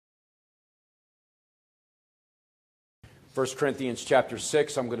1 Corinthians chapter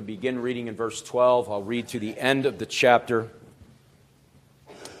 6, I'm going to begin reading in verse 12. I'll read to the end of the chapter.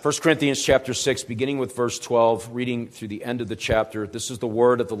 1 Corinthians chapter 6, beginning with verse 12, reading through the end of the chapter. This is the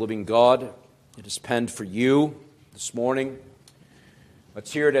word of the living God. It is penned for you this morning.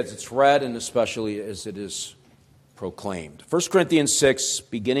 Let's hear it as it's read and especially as it is proclaimed. 1 Corinthians 6,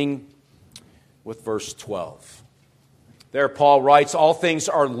 beginning with verse 12. There Paul writes, "All things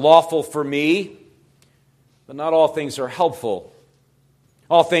are lawful for me, but not all things are helpful.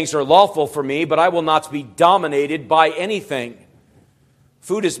 All things are lawful for me, but I will not be dominated by anything.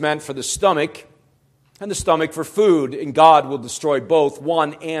 Food is meant for the stomach, and the stomach for food, and God will destroy both,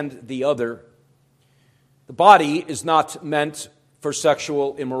 one and the other. The body is not meant for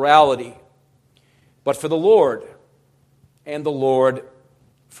sexual immorality, but for the Lord, and the Lord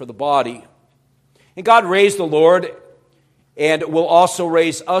for the body. And God raised the Lord, and will also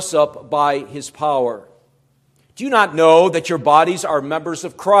raise us up by His power. Do you not know that your bodies are members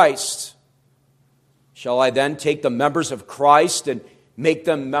of Christ? Shall I then take the members of Christ and make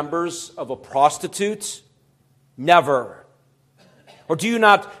them members of a prostitute? Never. Or do you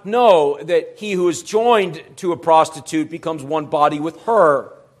not know that he who is joined to a prostitute becomes one body with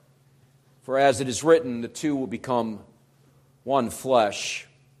her? For as it is written, the two will become one flesh.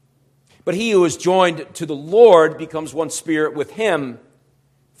 But he who is joined to the Lord becomes one spirit with Him.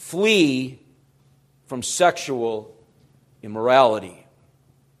 Flee from sexual immorality.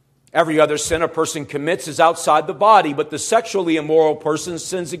 Every other sin a person commits is outside the body, but the sexually immoral person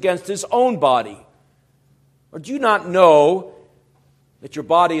sins against his own body. Or do you not know that your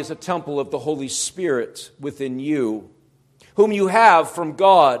body is a temple of the Holy Spirit within you, whom you have from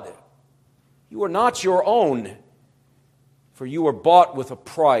God? You are not your own, for you were bought with a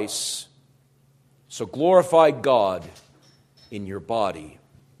price. So glorify God in your body."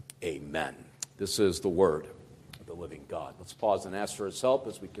 Amen. This is the word of the living God. Let's pause and ask for His help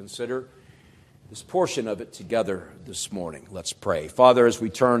as we consider this portion of it together this morning. Let's pray. Father, as we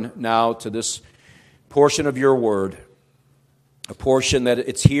turn now to this portion of your word, a portion that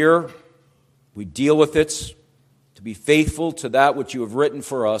it's here, we deal with it to be faithful to that which you have written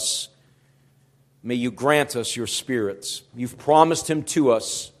for us. May you grant us your Spirit. You've promised Him to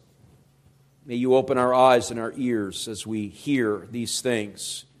us. May you open our eyes and our ears as we hear these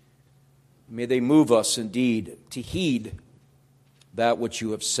things. May they move us indeed to heed that which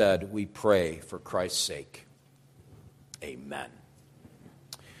you have said, we pray for Christ's sake. Amen.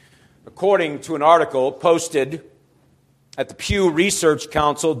 According to an article posted at the Pew Research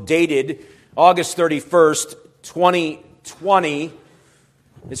Council dated August 31st, 2020,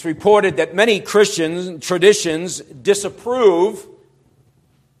 it's reported that many Christian traditions disapprove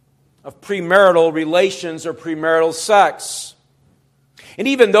of premarital relations or premarital sex. And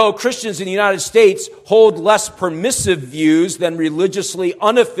even though Christians in the United States hold less permissive views than religiously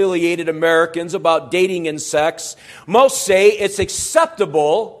unaffiliated Americans about dating and sex, most say it's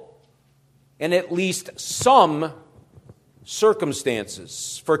acceptable in at least some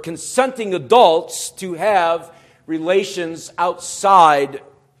circumstances for consenting adults to have relations outside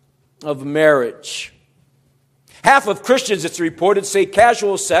of marriage. Half of Christians, it's reported, say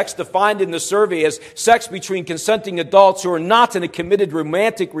casual sex, defined in the survey as sex between consenting adults who are not in a committed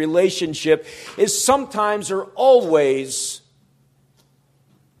romantic relationship, is sometimes or always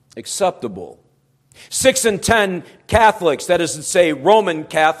acceptable. 6 in 10 Catholics, that is to say Roman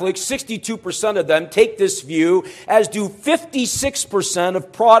Catholics, 62% of them take this view, as do 56%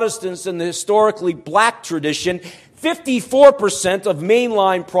 of Protestants in the historically black tradition, 54% of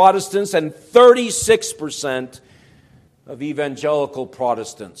mainline Protestants, and 36% of evangelical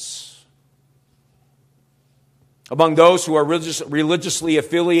Protestants. Among those who are religiously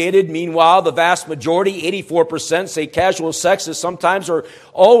affiliated, meanwhile, the vast majority, 84%, say casual sex is sometimes or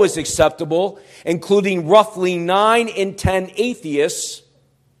always acceptable, including roughly 9 in 10 atheists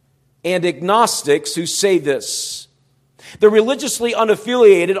and agnostics who say this. The religiously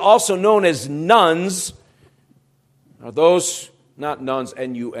unaffiliated, also known as nuns, are those, not nuns,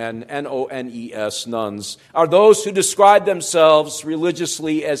 N-U-N, N-O-N-E-S, nuns, are those who describe themselves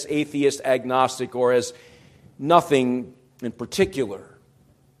religiously as atheist, agnostic, or as nothing in particular.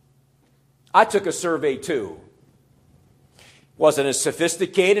 I took a survey too. Wasn't as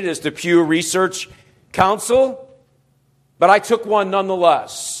sophisticated as the Pew Research Council, but I took one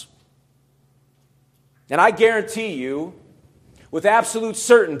nonetheless. And I guarantee you, with absolute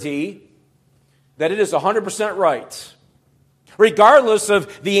certainty, that it is 100% right. Regardless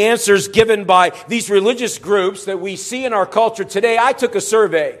of the answers given by these religious groups that we see in our culture today, I took a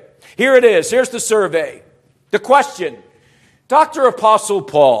survey. Here it is. Here's the survey. The question, Dr. Apostle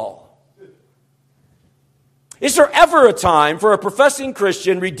Paul, Is there ever a time for a professing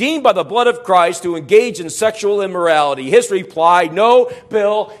Christian redeemed by the blood of Christ to engage in sexual immorality? His reply, no,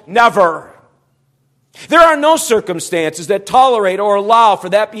 Bill, never. There are no circumstances that tolerate or allow for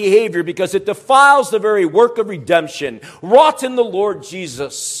that behavior because it defiles the very work of redemption wrought in the Lord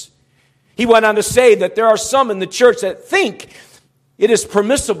Jesus. He went on to say that there are some in the church that think it is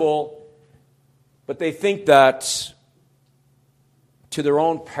permissible, but they think that to their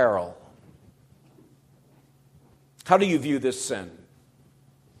own peril. How do you view this sin?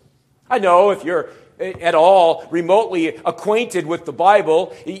 I know if you're at all remotely acquainted with the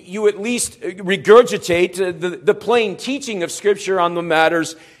Bible, you at least regurgitate the plain teaching of Scripture on the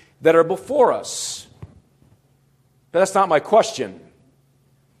matters that are before us. But that's not my question.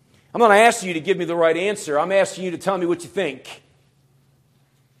 I'm not asking you to give me the right answer. I'm asking you to tell me what you think.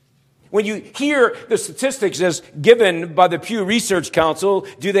 When you hear the statistics as given by the Pew Research Council,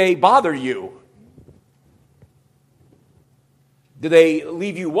 do they bother you? Do they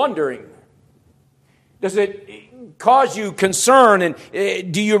leave you wondering? Does it cause you concern? And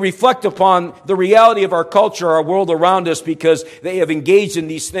do you reflect upon the reality of our culture, our world around us, because they have engaged in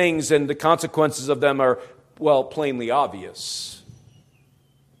these things and the consequences of them are, well, plainly obvious?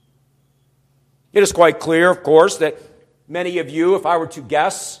 It is quite clear, of course, that many of you, if I were to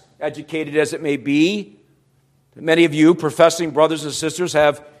guess, educated as it may be, many of you, professing brothers and sisters,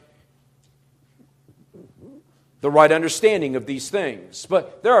 have the right understanding of these things.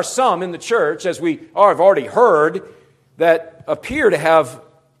 But there are some in the church, as we have already heard, that appear to have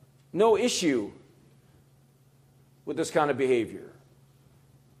no issue with this kind of behavior.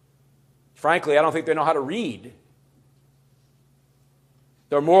 Frankly, I don't think they know how to read.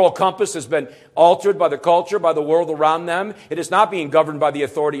 Their moral compass has been altered by the culture, by the world around them. It is not being governed by the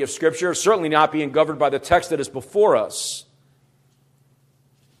authority of Scripture, certainly not being governed by the text that is before us.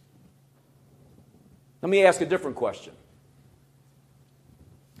 Let me ask a different question.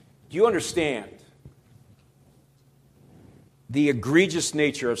 Do you understand the egregious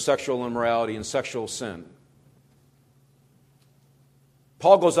nature of sexual immorality and sexual sin?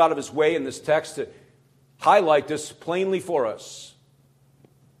 Paul goes out of his way in this text to highlight this plainly for us,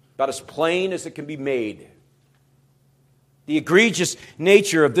 about as plain as it can be made. The egregious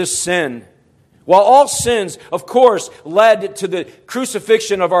nature of this sin. While all sins, of course, led to the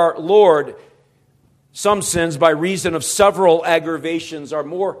crucifixion of our Lord, some sins, by reason of several aggravations, are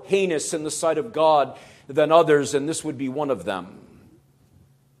more heinous in the sight of God than others, and this would be one of them.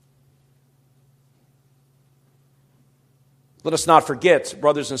 Let us not forget,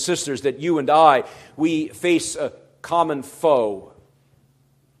 brothers and sisters, that you and I, we face a common foe,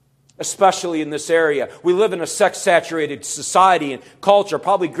 especially in this area. We live in a sex-saturated society and culture,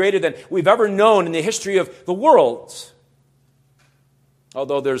 probably greater than we've ever known in the history of the world.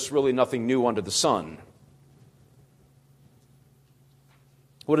 Although there's really nothing new under the sun.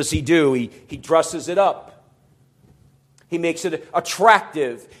 What does he do? He dresses it up. He makes it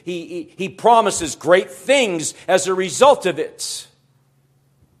attractive. He promises great things as a result of it.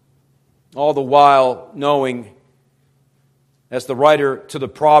 All the while knowing, as the writer to the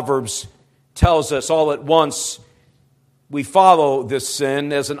Proverbs tells us, all at once we follow this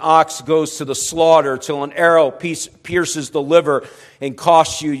sin as an ox goes to the slaughter till an arrow pierces the liver and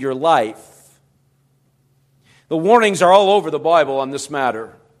costs you your life. The warnings are all over the Bible on this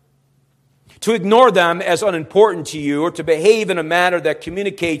matter. To ignore them as unimportant to you or to behave in a manner that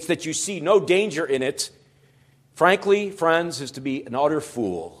communicates that you see no danger in it, frankly, friends, is to be an utter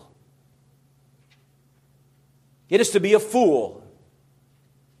fool. It is to be a fool.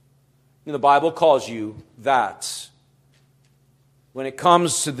 And the Bible calls you that. When it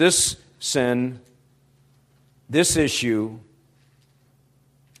comes to this sin, this issue,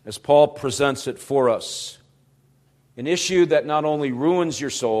 as Paul presents it for us, an issue that not only ruins your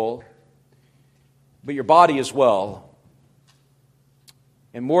soul, but your body as well.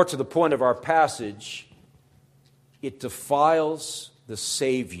 And more to the point of our passage, it defiles the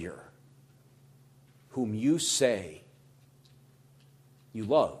Savior whom you say you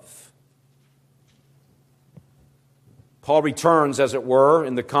love. Paul returns, as it were,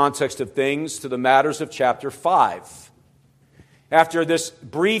 in the context of things, to the matters of chapter 5. After this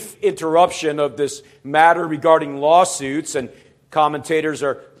brief interruption of this matter regarding lawsuits, and commentators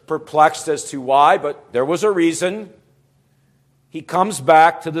are perplexed as to why, but there was a reason, he comes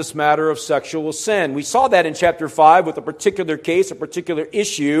back to this matter of sexual sin. We saw that in chapter 5 with a particular case, a particular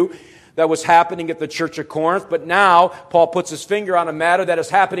issue that was happening at the church of Corinth, but now Paul puts his finger on a matter that is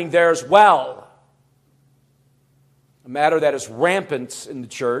happening there as well. A matter that is rampant in the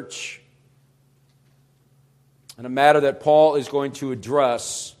church, and a matter that Paul is going to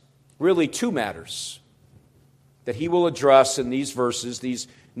address, really two matters. that he will address in these verses, these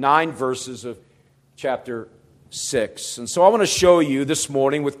 9 verses of chapter 6. And so I want to show you this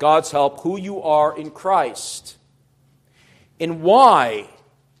morning, with God's help, who you are in Christ and why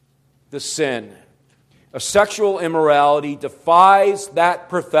the sin of sexual immorality defies that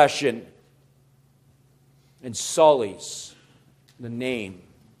profession and sullies the name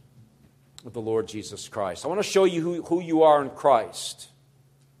of the Lord Jesus Christ. I want to show you who you are in Christ.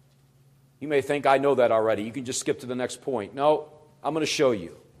 You may think, I know that already. You can just skip to the next point. No, I'm going to show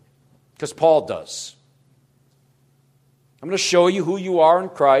you, because Paul does. I'm going to show you who you are in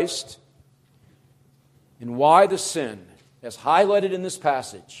Christ and why the sin, as highlighted in this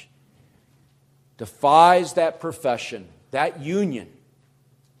passage, defies that profession, that union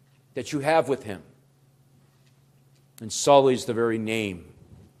that you have with Him, and sullies the very name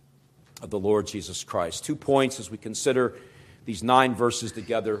of the Lord Jesus Christ. 2 points as we consider these 9 verses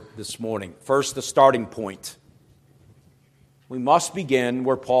together this morning. First, the starting point. We must begin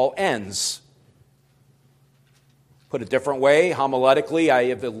where Paul ends. Put a different way, homiletically, I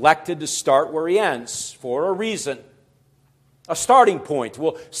have elected to start where he ends for a reason. A starting point.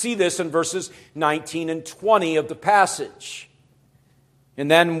 We'll see this in verses 19 and 20 of the passage. And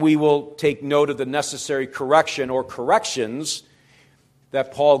then we will take note of the necessary correction or corrections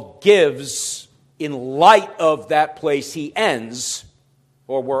that Paul gives in light of that place he ends,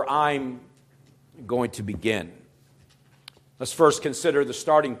 or where I'm going to begin. Let's first consider the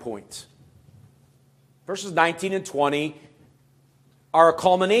starting point. Verses 19 and 20 are a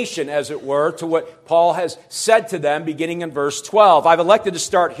culmination, as it were, to what Paul has said to them beginning in verse 12. I've elected to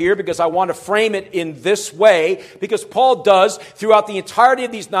start here because I want to frame it in this way, because Paul does, throughout the entirety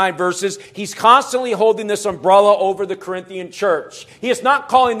of these 9 verses, he's constantly holding this umbrella over the Corinthian church. He is not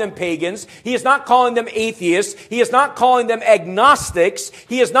calling them pagans. He is not calling them atheists. He is not calling them agnostics.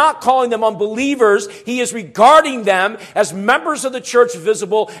 He is not calling them unbelievers. He is regarding them as members of the church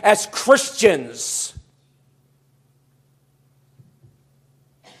visible as Christians.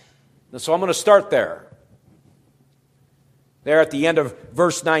 And so I'm going to start there. There at the end of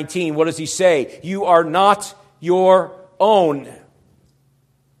verse 19, what does he say? You are not your own.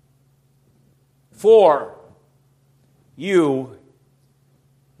 For you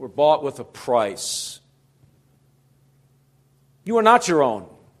were bought with a price. You are not your own.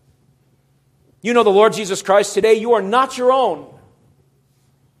 You know the Lord Jesus Christ today. You are not your own.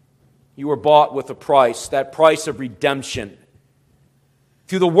 You were bought with a price, that price of redemption.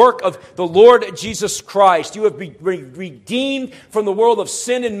 Through the work of the Lord Jesus Christ, you have been redeemed from the world of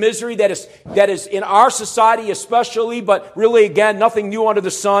sin and misery that is in our society especially, but really, again, nothing new under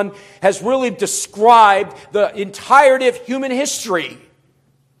the sun, has really described the entirety of human history.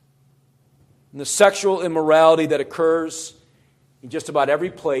 And the sexual immorality that occurs in just about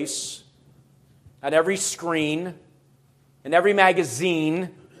every place, at every screen, in every magazine,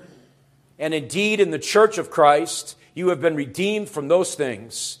 and indeed in the Church of Christ. You have been redeemed from those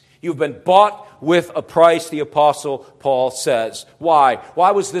things. You've been bought with a price, the Apostle Paul says. Why?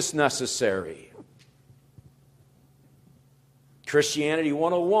 Why was this necessary? Christianity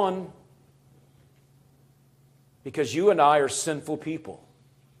 101. Because you and I are sinful people.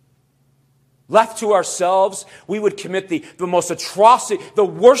 Left to ourselves, we would commit the most atrocity, the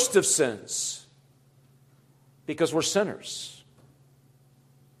worst of sins. Because we're sinners.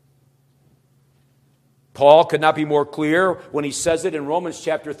 Paul could not be more clear when he says it in Romans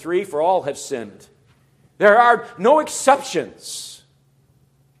chapter 3, for all have sinned. There are no exceptions.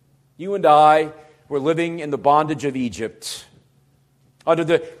 You and I were living in the bondage of Egypt, under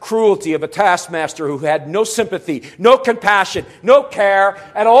the cruelty of a taskmaster who had no sympathy, no compassion, no care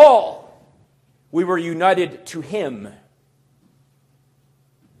at all. We were united to him.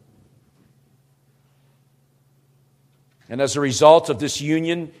 And as a result of this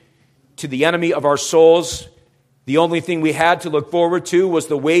union to the enemy of our souls, the only thing we had to look forward to was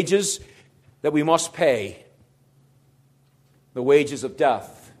the wages that we must pay. The wages of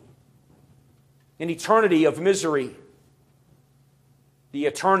death. An eternity of misery.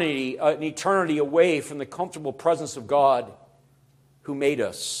 An eternity away from the comfortable presence of God who made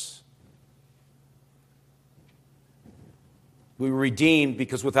us. We were redeemed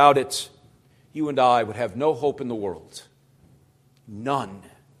because without it, you and I would have no hope in the world. None.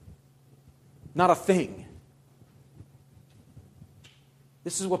 Not a thing.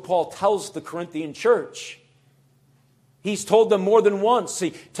 This is what Paul tells the Corinthian church. He's told them more than once.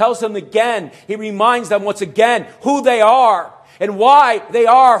 He tells them again. He reminds them once again who they are and why they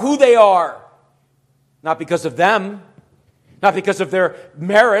are who they are. Not because of them. Not because of their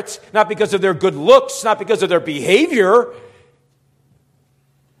merit. Not because of their good looks. Not because of their behavior.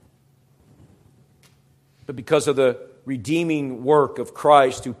 but because of the redeeming work of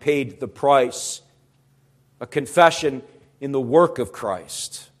Christ who paid the price. A confession in the work of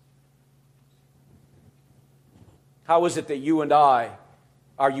Christ. How is it that you and I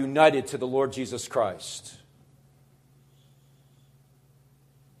are united to the Lord Jesus Christ?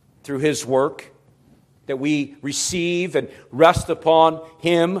 Through His work, that we receive and rest upon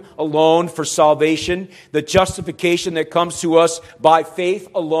Him alone for salvation, the justification that comes to us by faith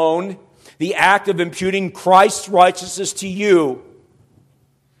alone, the act of imputing Christ's righteousness to you.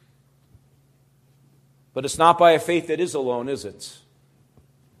 But it's not by a faith that is alone, is it?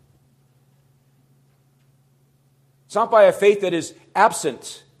 It's not by a faith that is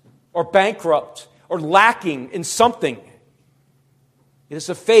absent or bankrupt or lacking in something. It is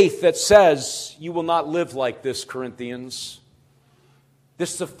a faith that says, you will not live like this, Corinthians.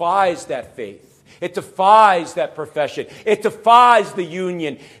 This defies that faith. It defies that profession. It defies the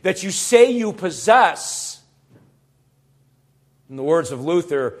union that you say you possess. In the words of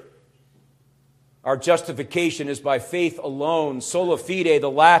Luther, our justification is by faith alone, sola fide, the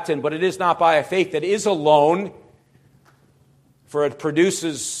Latin, but it is not by a faith that is alone, for it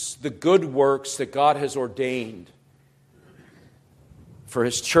produces the good works that God has ordained for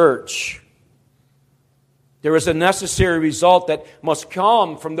His church. There is a necessary result that must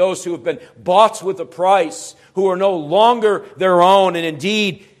come from those who have been bought with a price, who are no longer their own, and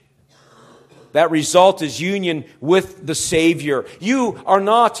indeed, that result is union with the Savior. You are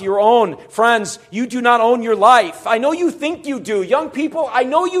not your own. Friends, you do not own your life. I know you think you do. Young people, I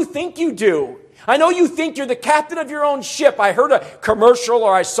know you think you do. I know you think you're the captain of your own ship. I heard a commercial,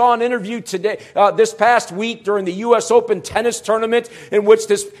 or I saw an interview today, this past week during the U.S. Open tennis tournament, in which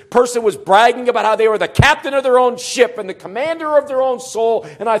this person was bragging about how they were the captain of their own ship and the commander of their own soul.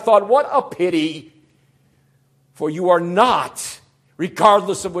 And I thought, what a pity. For you are not,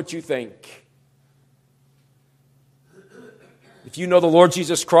 regardless of what you think. If you know the Lord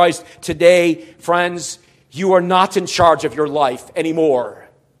Jesus Christ today, friends, you are not in charge of your life anymore.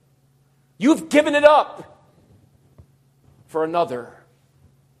 You've given it up for another.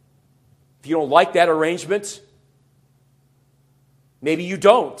 If you don't like that arrangement, maybe you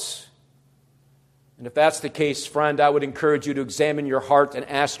don't. And if that's the case, friend, I would encourage you to examine your heart and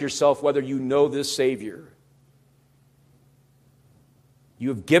ask yourself whether you know this Savior. You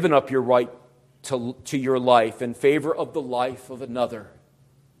have given up your right to your life in favor of the life of another.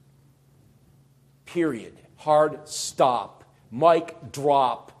 Period. Hard stop. Mic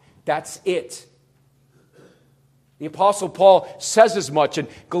drop. That's it. The Apostle Paul says as much in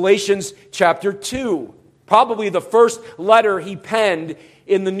Galatians chapter 2, probably the first letter he penned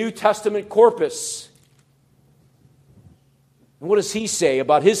in the New Testament corpus. And what does he say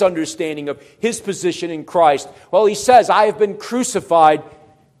about his understanding of his position in Christ? Well, he says, I have been crucified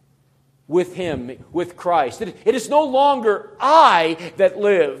with Him, with Christ. It is no longer I that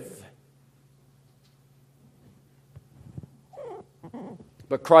live,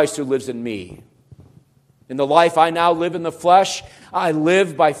 but Christ who lives in me. In the life I now live in the flesh, I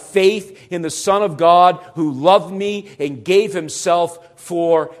live by faith in the Son of God who loved me and gave Himself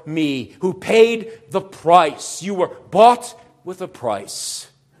for me, who paid the price. You were bought with a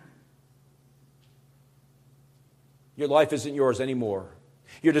price. Your life isn't yours anymore.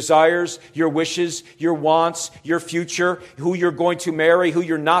 Your desires, your wishes, your wants, your future, who you're going to marry, who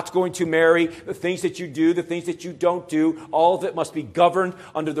you're not going to marry, the things that you do, the things that you don't do, all of it must be governed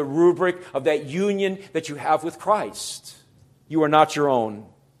under the rubric of that union that you have with Christ. You are not your own.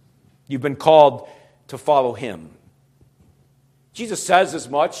 You've been called to follow Him. Jesus says as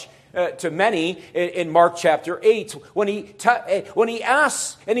much to many in Mark chapter 8 when he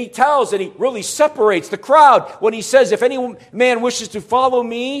asks and he tells and he really separates the crowd when he says, if any man wishes to follow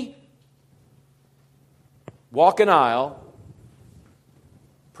me, walk an aisle,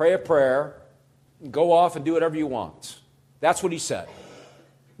 pray a prayer, and go off and do whatever you want. That's what he said.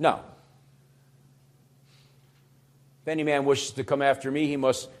 No. If any man wishes to come after me, he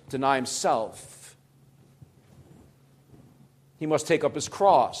must deny himself. He must take up his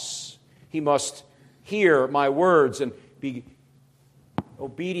cross. He must hear my words and be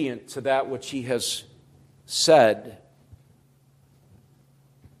obedient to that which He has said.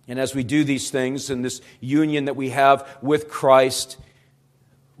 And as we do these things in this union that we have with Christ,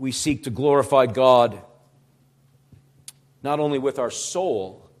 we seek to glorify God not only with our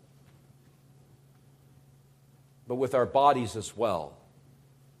soul, but with our bodies as well.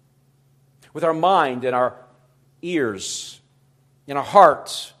 With our mind and our ears, in our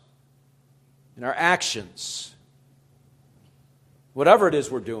hearts, in our actions. Whatever it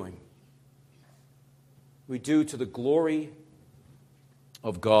is we're doing, we do to the glory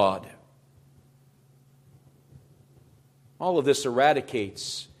of God. All of this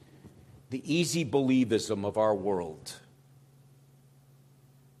eradicates the easy believism of our world.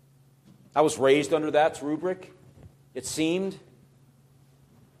 I was raised under that rubric, it seemed.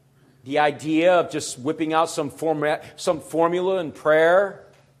 The idea of just whipping out some formula in prayer,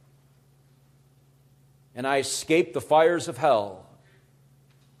 and I escape the fires of hell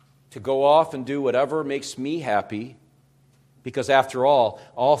to go off and do whatever makes me happy, because after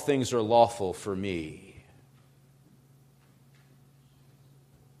all things are lawful for me.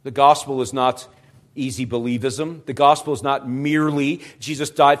 The gospel is not easy believism. The gospel is not merely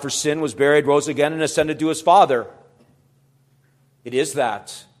Jesus died for sin, was buried, rose again, and ascended to his Father. It is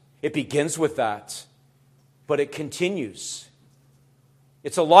that. It begins with that. But it continues.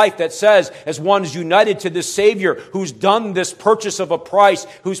 It's a life that says, as one is united to this Savior who's done this purchase of a price,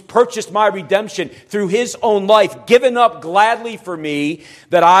 who's purchased my redemption through his own life, given up gladly for me,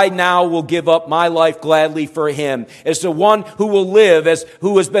 that I now will give up my life gladly for him. As the one who will live, as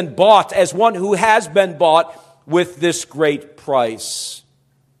who has been bought, as one who has been bought with this great price.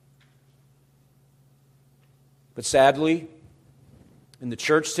 But sadly, in the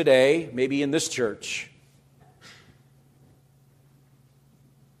church today, maybe in this church,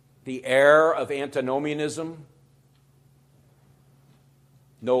 the air of antinomianism,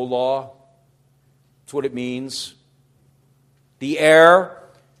 no law, that's what it means. The air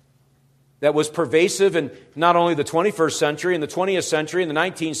that was pervasive in not only the 21st century, in the 20th century, in the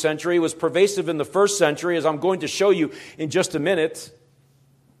 19th century, was pervasive in the first century, as I'm going to show you in just a minute,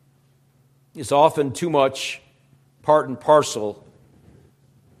 is often too much part and parcel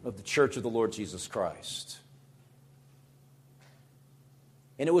of the church of the Lord Jesus Christ.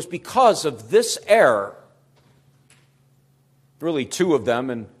 And it was because of this error, really two of them,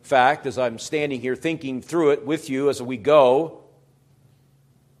 in fact, as I'm standing here thinking through it with you as we go,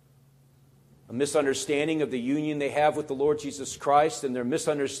 a misunderstanding of the union they have with the Lord Jesus Christ and their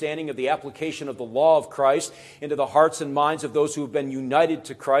misunderstanding of the application of the law of Christ into the hearts and minds of those who have been united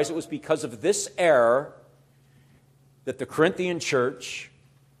to Christ. It was because of this error that the Corinthian church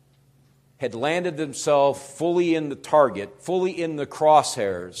had landed themselves fully in the target, fully in the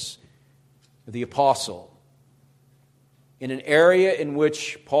crosshairs of the apostle, in an area in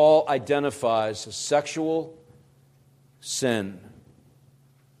which Paul identifies as sexual sin.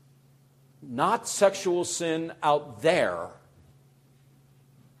 Not sexual sin out there,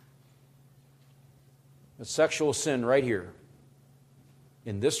 but sexual sin right here,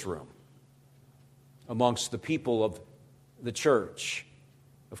 in this room, amongst the people of the church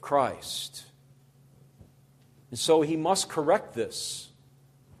of Christ. And so he must correct this,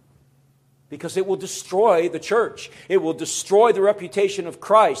 because it will destroy the church. It will destroy the reputation of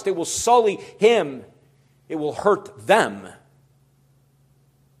Christ. It will sully him. It will hurt them.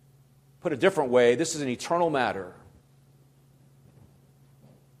 Put a different way, this is an eternal matter.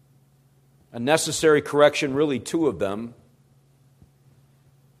 A necessary correction, really two of them.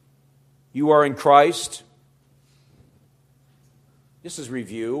 You are in Christ. This is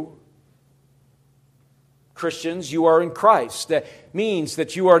review. Christians, you are in Christ. That means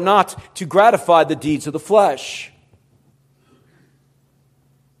that you are not to gratify the deeds of the flesh.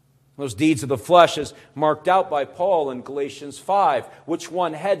 Those deeds of the flesh as marked out by Paul in Galatians 5. Which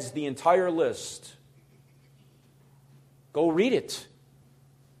one heads the entire list? Go read it.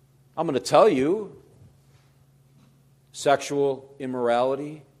 I'm going to tell you. Sexual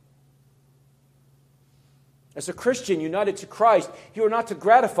immorality. As a Christian united to Christ, you are not to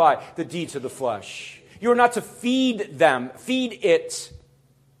gratify the deeds of the flesh. You are not to feed them, feed it.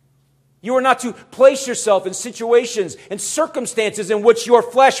 You are not to place yourself in situations and circumstances in which your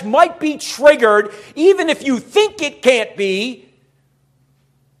flesh might be triggered, even if you think it can't be,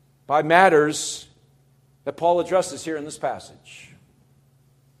 by matters that Paul addresses here in this passage.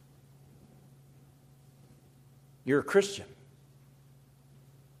 You're a Christian.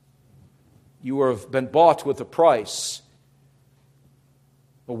 You have been bought with a price,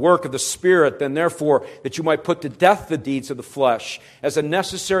 a work of the Spirit, then therefore that you might put to death the deeds of the flesh as a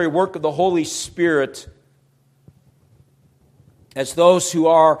necessary work of the Holy Spirit, as those who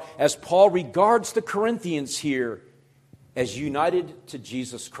are, as Paul regards the Corinthians here, as united to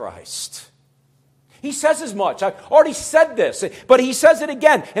Jesus Christ. He says as much. I've already said this, but he says it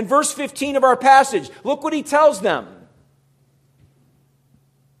again in verse 15 of our passage. Look what he tells them.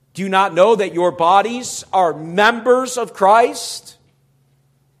 Do you not know that your bodies are members of Christ?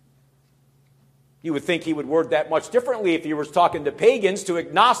 You would think he would word that much differently if he was talking to pagans, to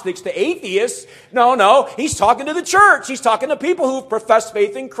agnostics, to atheists. No, he's talking to the church. He's talking to people who profess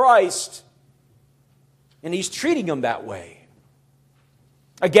faith in Christ. And he's treating them that way.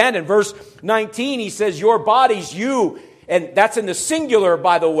 Again, in verse 19, he says, your bodies, you and that's in the singular,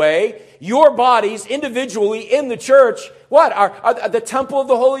 by the way, your bodies individually in the church, what? Are the temple of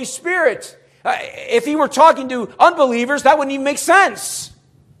the Holy Spirit. If he were talking to unbelievers, that wouldn't even make sense.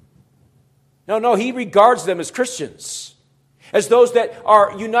 No, he regards them as Christians, as those that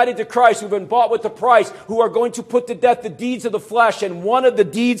are united to Christ, who've been bought with a price, who are going to put to death the deeds of the flesh. And one of the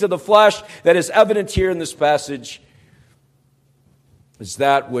deeds of the flesh that is evident here in this passage is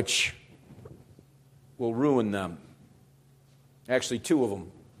that which will ruin them. Actually, two of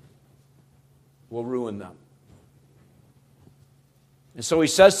them will ruin them. And so he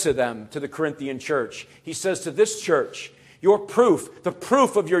says to them, to the Corinthian church, he says to this church, your proof, the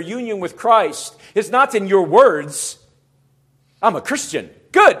proof of your union with Christ, is not in your words. I'm a Christian.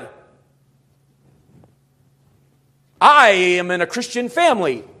 Good. I am in a Christian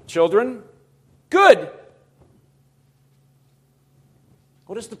family, children. Good.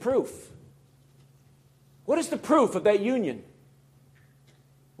 What is the proof? What is the proof of that union?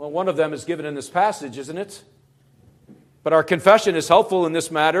 Well, one of them is given in this passage, isn't it? But our confession is helpful in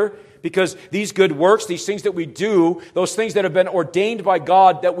this matter because these good works, these things that we do, those things that have been ordained by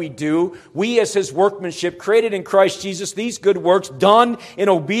God that we do, we as His workmanship, created in Christ Jesus, these good works done in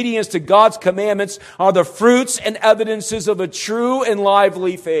obedience to God's commandments are the fruits and evidences of a true and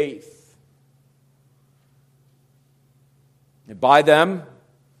lively faith. And by them,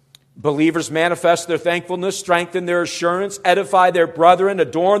 believers manifest their thankfulness, strengthen their assurance, edify their brethren,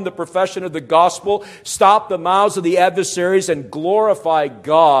 adorn the profession of the gospel, stop the mouths of the adversaries, and glorify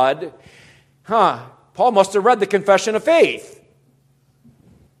God. Paul must have read the confession of faith.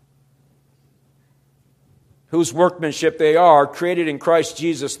 Whose workmanship they are, created in Christ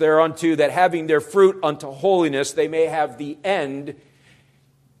Jesus thereunto, that having their fruit unto holiness, they may have the end,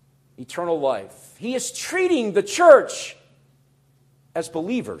 eternal life. He is treating the church as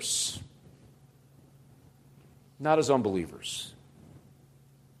believers, not as unbelievers.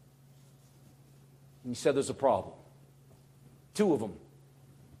 And he said there's a problem. Two of them,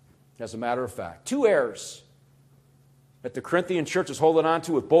 as a matter of fact. Two errors that the Corinthian church is holding on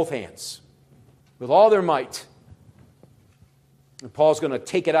to with both hands, with all their might. And Paul's going to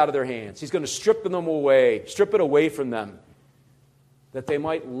take it out of their hands. He's going to strip it away from them, that they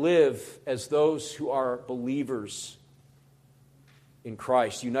might live as those who are believers in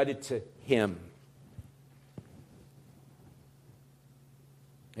Christ, united to Him.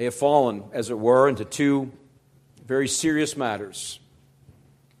 They have fallen, as it were, into two very serious matters.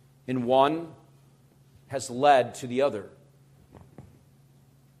 And one has led to the other.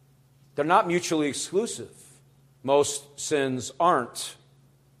 They're not mutually exclusive. Most sins aren't.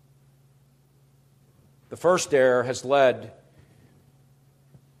 The first error has led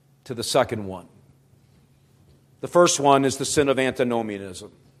to the second one. The first one is the sin of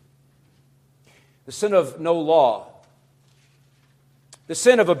antinomianism. The sin of no law. The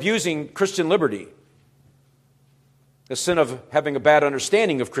sin of abusing Christian liberty. The sin of having a bad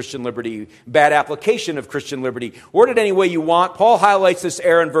understanding of Christian liberty, bad application of Christian liberty. Word it any way you want. Paul highlights this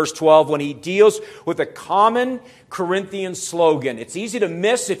error in verse 12 when he deals with a common Corinthian slogan. It's easy to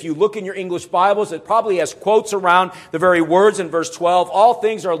miss if you look in your English Bibles. It probably has quotes around the very words in verse 12. All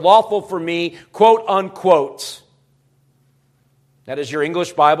things are lawful for me, quote unquote. That is your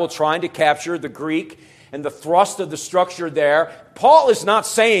English Bible trying to capture the Greek and the thrust of the structure there. Paul is not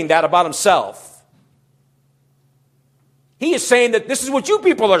saying that about himself. He is saying that this is what you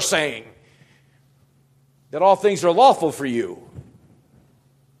people are saying, that all things are lawful for you.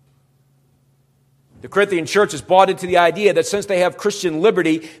 The Corinthian church has bought into the idea that since they have Christian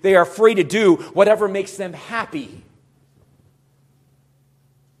liberty, they are free to do whatever makes them happy.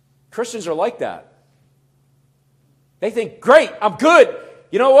 Christians are like that. They think, great, I'm good.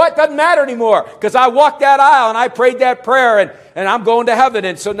 You know what? Doesn't matter anymore because I walked that aisle and I prayed that prayer and I'm going to heaven.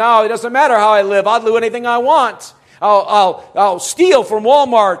 And so now it doesn't matter how I live. I'll do anything I want. I'll steal from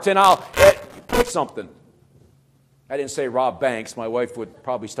Walmart and I'll put something. I didn't say rob banks. My wife would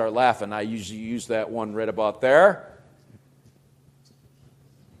probably start laughing. I usually use that one right about there.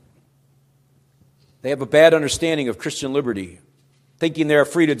 They have a bad understanding of Christian liberty, thinking they are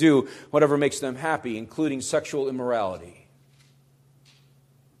free to do whatever makes them happy, including sexual immorality.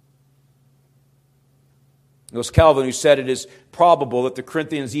 It was Calvin who said it is probable that the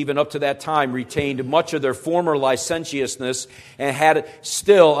Corinthians, even up to that time, retained much of their former licentiousness and had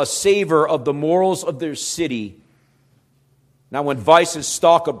still a savor of the morals of their city. Now, when vices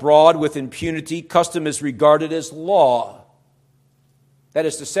stalk abroad with impunity, custom is regarded as law. That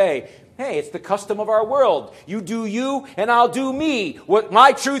is to say, hey, it's the custom of our world. You do you, and I'll do me. What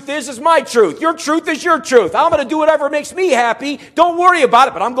my truth is my truth. Your truth is your truth. I'm going to do whatever makes me happy. Don't worry about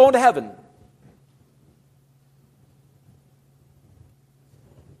it, but I'm going to heaven.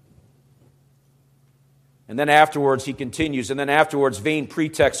 And then afterwards, he continues, and then afterwards, vain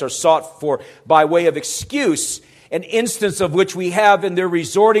pretexts are sought for by way of excuse, an instance of which we have in their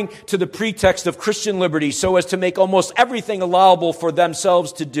resorting to the pretext of Christian liberty so as to make almost everything allowable for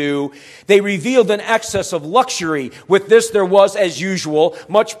themselves to do. They revealed an excess of luxury. With this there was, as usual,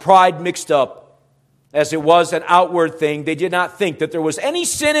 much pride mixed up. As it was an outward thing, they did not think that there was any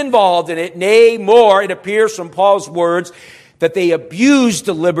sin involved in it. Nay, more, it appears from Paul's words that they abused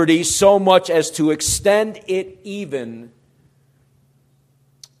the liberty so much as to extend it even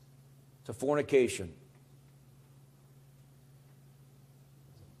to fornication.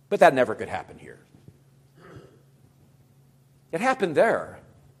 But that never could happen here. It happened there.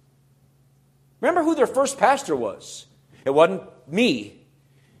 Remember who their first pastor was. It wasn't me.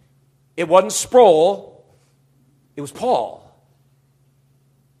 It wasn't Sproul. It was Paul.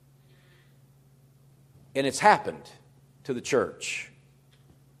 And it's happened to the church.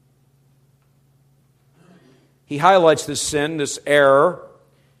 He highlights this sin, this error,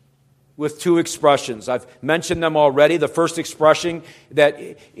 with two expressions. I've mentioned them already. The first expression that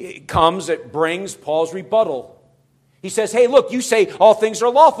brings Paul's rebuttal. He says, hey, look, you say all things are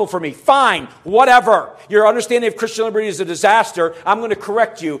lawful for me. Fine, whatever. Your understanding of Christian liberty is a disaster. I'm going to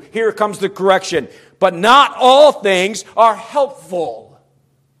correct you. Here comes the correction. But not all things are helpful.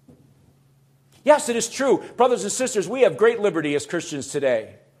 Yes, it is true. Brothers and sisters, we have great liberty as Christians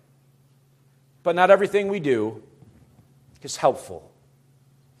today. But not everything we do is helpful,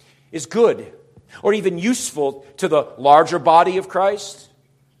 is good, or even useful to the larger body of Christ.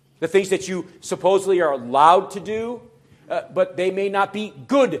 The things that you supposedly are allowed to do, but they may not be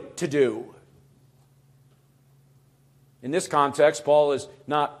good to do. In this context, Paul is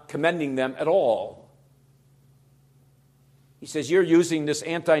not commending them at all. He says, you're using this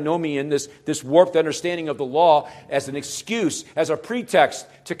antinomian, this warped understanding of the law as an excuse, as a pretext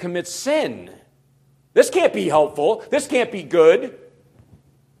to commit sin. This can't be helpful. This can't be good.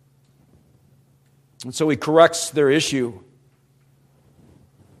 And so he corrects their issue.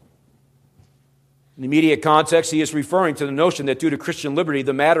 In the immediate context, he is referring to the notion that due to Christian liberty,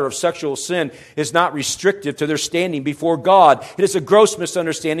 the matter of sexual sin is not restrictive to their standing before God. It is a gross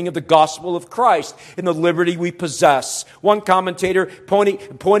misunderstanding of the gospel of Christ and the liberty we possess. One commentator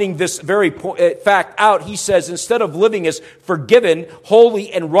pointing this very fact out, he says, instead of living as forgiven,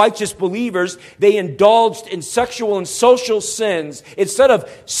 holy, and righteous believers, they indulged in sexual and social sins. Instead of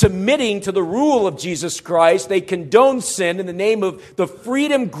submitting to the rule of Jesus Christ, they condoned sin in the name of the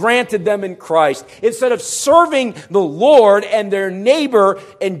freedom granted them in Christ. Instead of serving the Lord and their neighbor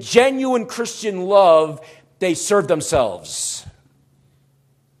in genuine Christian love, they served themselves.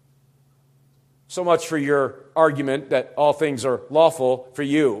 So much for your argument that all things are lawful for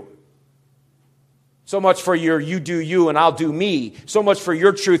you. So much for your you do you and I'll do me. So much for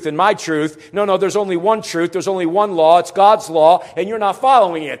your truth and my truth. No, there's only one truth. There's only one law. It's God's law, and you're not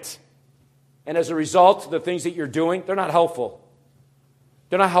following it. And as a result, the things that you're doing, they're not helpful.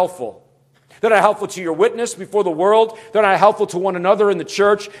 They're not helpful. They're not helpful to your witness before the world. They're not helpful to one another in the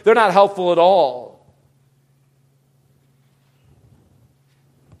church. They're not helpful at all.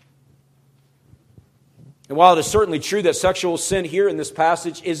 And while it is certainly true that sexual sin here in this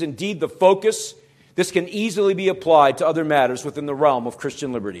passage is indeed the focus, this can easily be applied to other matters within the realm of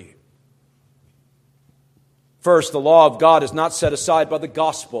Christian liberty. First, the law of God is not set aside by the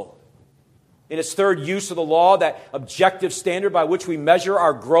gospel. In its third use of the law, that objective standard by which we measure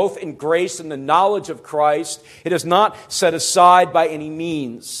our growth in grace and the knowledge of Christ, it is not set aside by any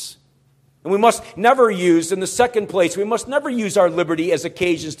means. And we must never use, in the second place, we must never use our liberty as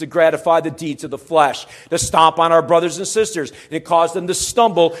occasions to gratify the deeds of the flesh, to stomp on our brothers and sisters, and to cause them to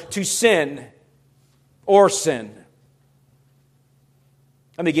stumble to sin or sin.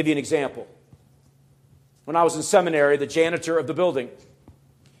 Let me give you an example. When I was in seminary, the janitor of the building,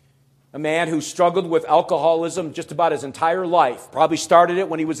 a man who struggled with alcoholism just about his entire life. Probably started it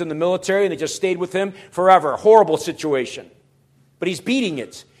when he was in the military and it just stayed with him forever. Horrible situation. But he's beating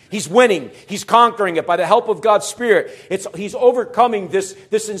it. He's winning. He's conquering it by the help of God's Spirit. He's overcoming this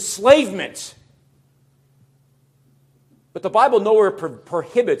enslavement. But the Bible nowhere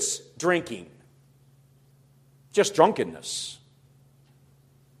prohibits drinking. Just drunkenness.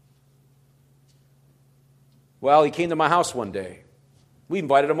 Well, he came to my house one day. We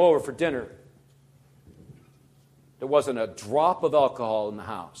invited him over for dinner. There wasn't a drop of alcohol in the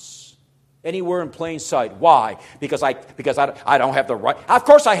house. Anywhere in plain sight. Why? Because I don't have the right. Of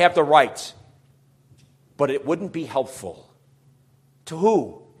course I have the right. But it wouldn't be helpful. To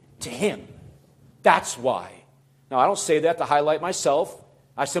who? To him. That's why. Now, I don't say that to highlight myself.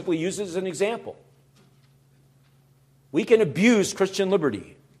 I simply use it as an example. We can abuse Christian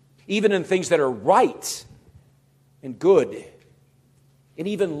liberty, even in things that are right. and good and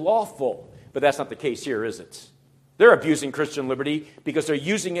even lawful. But that's not the case here, is it? They're abusing Christian liberty because they're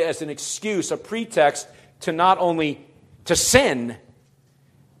using it as an excuse, a pretext to not only to sin,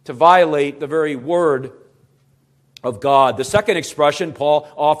 to violate the very word of God. The second expression Paul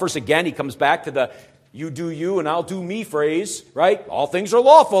offers, again, he comes back to the you do you and I'll do me phrase, right? All things are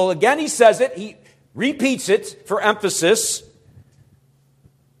lawful. Again, he says it. He repeats it for emphasis.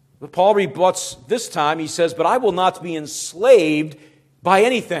 But Paul rebuts this time. He says, but I will not be enslaved by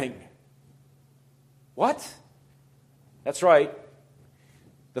anything. What? That's right.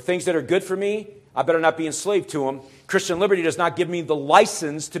 The things that are good for me, I better not be enslaved to them. Christian liberty does not give me the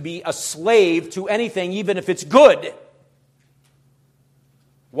license to be a slave to anything, even if it's good.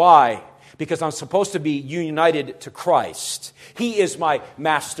 Why? Because I'm supposed to be united to Christ. He is my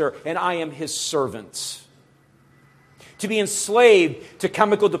master, and I am his servant. To be enslaved to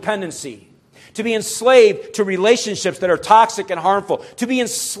chemical dependency, to be enslaved to relationships that are toxic and harmful, to be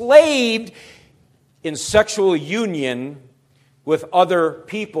enslaved in sexual union with other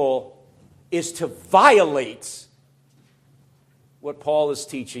people is to violate what Paul is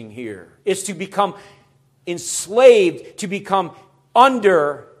teaching here. It's to become enslaved, to become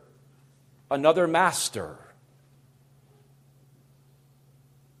under another master.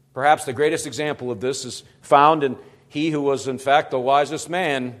 Perhaps the greatest example of this is found in he who was in fact the wisest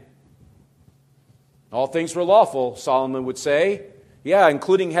man. All things were lawful, Solomon would say. Yeah,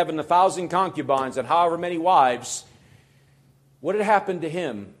 including having 1,000 concubines and however many wives. What had happened to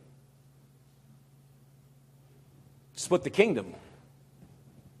him? Split the kingdom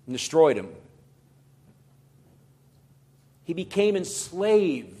and destroyed him. He became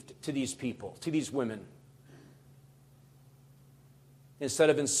enslaved to these people, to these women, instead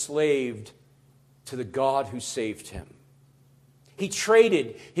of enslaved to the God who saved him. He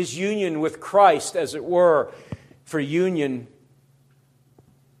traded his union with Christ, as it were, for union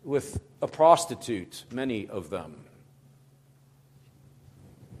with a prostitute, many of them.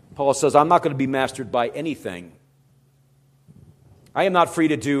 Paul says, I'm not going to be mastered by anything. I am not free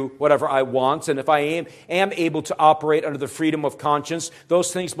to do whatever I want, and if I am able to operate under the freedom of conscience,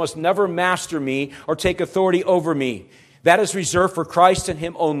 those things must never master me or take authority over me. That is reserved for Christ and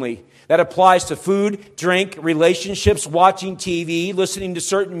Him only. That applies to food, drink, relationships, watching TV, listening to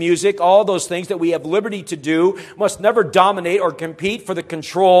certain music. All those things that we have liberty to do must never dominate or compete for the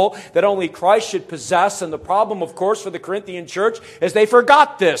control that only Christ should possess. And the problem, of course, for the Corinthian church is they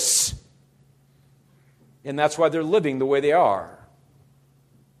forgot this. And that's why they're living the way they are.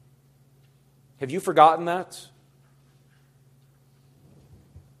 Have you forgotten that?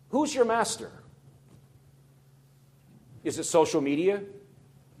 Who's your master? Is it social media?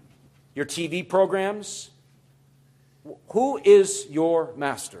 Your TV programs? Who is your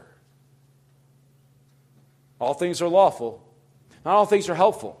master? All things are lawful. Not all things are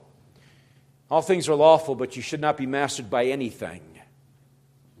helpful. All things are lawful, but you should not be mastered by anything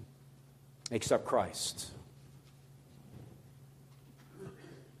except Christ.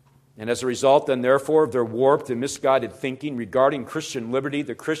 And as a result, then, therefore, of their warped and misguided thinking regarding Christian liberty,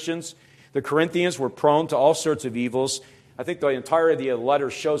 the Corinthians were prone to all sorts of evils. I think the entirety of the letter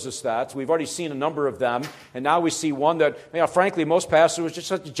shows us that. We've already seen a number of them, and now we see one that, frankly, most pastors would just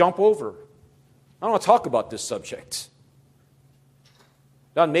have to jump over. I don't want to talk about this subject.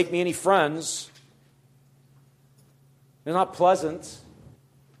 It doesn't make me any friends. It's not pleasant.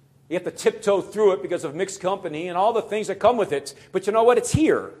 You have to tiptoe through it because of mixed company and all the things that come with it. But you know what? It's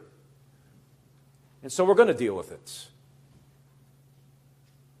here. And so we're going to deal with it.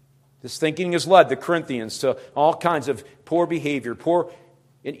 This thinking has led the Corinthians to all kinds of poor behavior, poor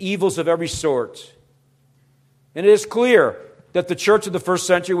and evils of every sort. And it is clear that the church of the first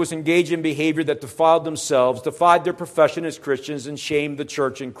century was engaged in behavior that defiled themselves, defied their profession as Christians, and shamed the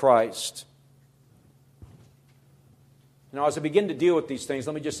church in Christ. Now, as I begin to deal with these things,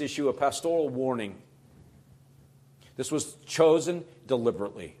 let me just issue a pastoral warning. This was chosen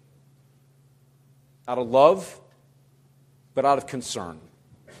deliberately. Out of love, but out of concern.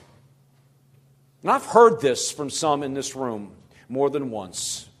 And I've heard this from some in this room more than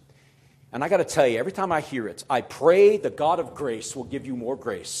once. And I got to tell you, every time I hear it, I pray the God of grace will give you more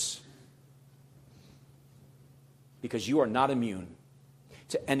grace. Because you are not immune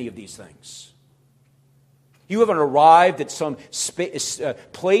to any of these things. You haven't arrived at some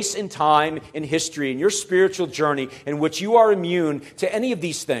place in time in history, in your spiritual journey, in which you are immune to any of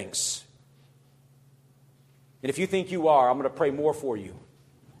these things. And if you think you are, I'm going to pray more for you,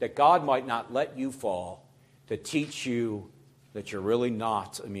 that God might not let you fall, to teach you that you're really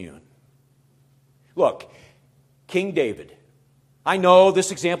not immune. Look, King David, I know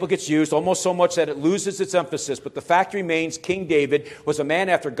this example gets used almost so much that it loses its emphasis, but the fact remains King David was a man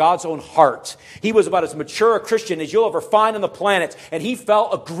after God's own heart. He was about as mature a Christian as you'll ever find on the planet, and he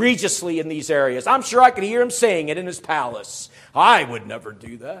fell egregiously in these areas. I'm sure I could hear him saying it in his palace. I would never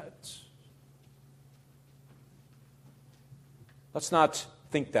do that. Let's not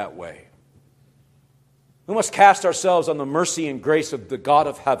think that way. We must cast ourselves on the mercy and grace of the God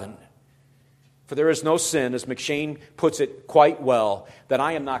of heaven. For there is no sin, as McShane puts it quite well, that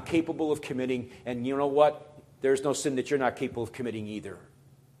I am not capable of committing. And you know what? There's no sin that you're not capable of committing either.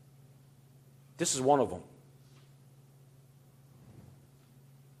 This is one of them.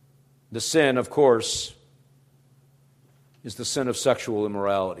 The sin, of course, is the sin of sexual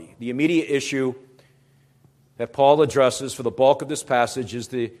immorality. The immediate issue that Paul addresses for the bulk of this passage is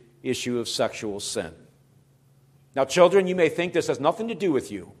the issue of sexual sin. Now, children, you may think this has nothing to do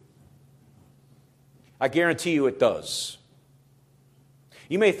with you. I guarantee you it does.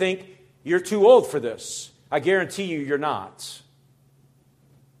 You may think you're too old for this. I guarantee you you're not.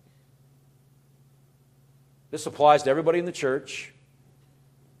 This applies to everybody in the church,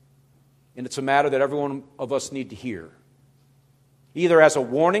 and it's a matter that every one of us need to hear. Either as a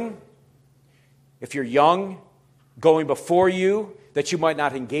warning, if you're young, going before you, that you might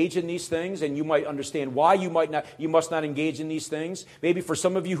not engage in these things, and you might understand why you must not engage in these things. Maybe for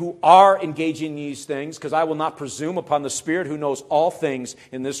some of you who are engaging in these things, because I will not presume upon the Spirit who knows all things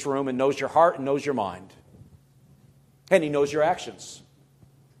in this room and knows your heart and knows your mind. And He knows your actions.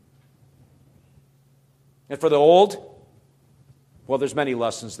 And for the old, well, there's many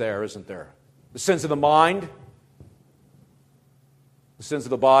lessons there, isn't there? The sins of the mind, the sins of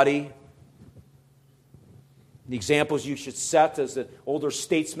the body, the examples you should set as an older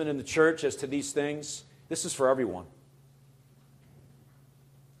statesman in the church as to these things. This is for everyone.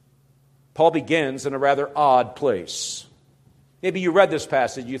 Paul begins in a rather odd place. Maybe you read this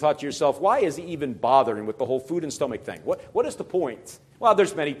passage, you thought to yourself, why is he even bothering with the whole food and stomach thing? What is the point? Well,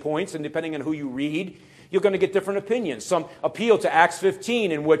 there's many points, and depending on who you read, you're going to get different opinions. Some appeal to Acts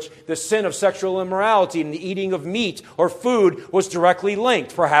 15, in which the sin of sexual immorality and the eating of meat or food was directly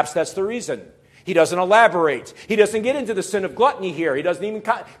linked. Perhaps that's the reason. He doesn't elaborate. He doesn't get into the sin of gluttony here. He doesn't even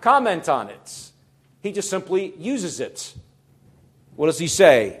comment on it. He just simply uses it. What does he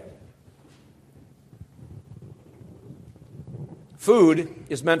say? Food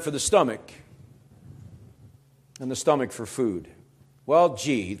is meant for the stomach, and the stomach for food. Well,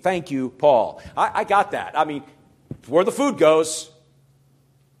 gee, thank you, Paul. I got that. I mean, where the food goes.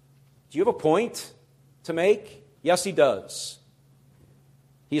 Do you have a point to make? Yes, he does.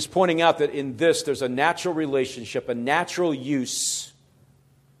 He is pointing out that in this there's a natural relationship, a natural use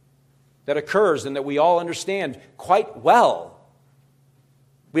that occurs and that we all understand quite well.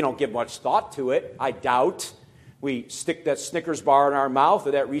 We don't give much thought to it, I doubt. We stick that Snickers bar in our mouth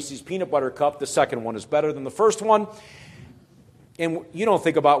or that Reese's peanut butter cup. The second one is better than the first one. And you don't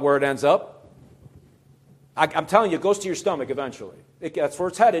think about where it ends up. I'm telling you, it goes to your stomach eventually. That's where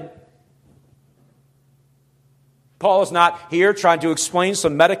it's headed. Paul is not here trying to explain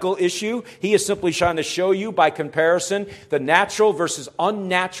some medical issue. He is simply trying to show you, by comparison, the natural versus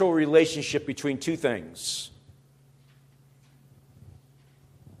unnatural relationship between two things.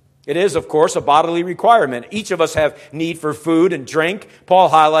 It is, of course, a bodily requirement. Each of us have need for food and drink. Paul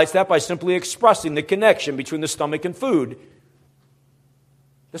highlights that by simply expressing the connection between the stomach and food.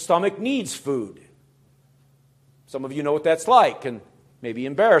 The stomach needs food. Some of you know what that's like and may be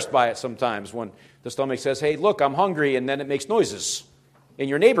embarrassed by it sometimes when the stomach says, hey, look, I'm hungry, and then it makes noises. And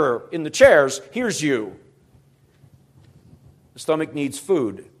your neighbor in the chairs hears you. The stomach needs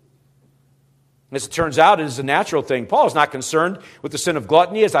food. As it turns out, it is a natural thing. Paul is not concerned with the sin of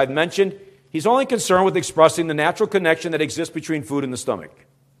gluttony, as I've mentioned. He's only concerned with expressing the natural connection that exists between food and the stomach.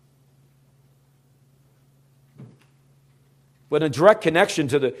 But in direct connection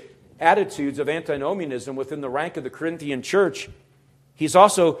to the attitudes of antinomianism within the rank of the Corinthian church, he's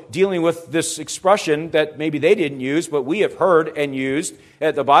also dealing with this expression that maybe they didn't use, but we have heard and used.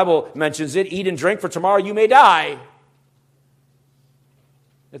 The Bible mentions it, eat and drink, for tomorrow you may die.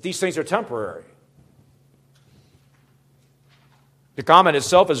 That these things are temporary. The comment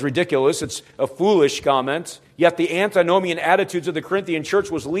itself is ridiculous. It's a foolish comment. Yet the antinomian attitudes of the Corinthian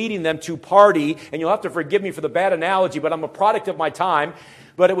church was leading them to party. And you'll have to forgive me for the bad analogy, but I'm a product of my time.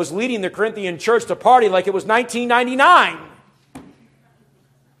 But it was leading the Corinthian church to party like it was 1999.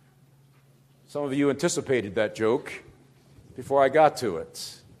 Some of you anticipated that joke before I got to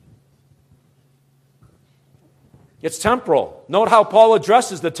it. It's temporal. Note how Paul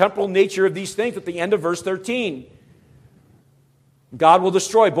addresses the temporal nature of these things at the end of verse 13. God will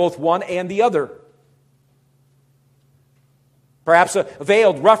destroy both one and the other. Perhaps a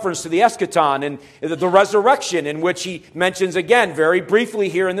veiled reference to the eschaton and the resurrection, in which he mentions again very briefly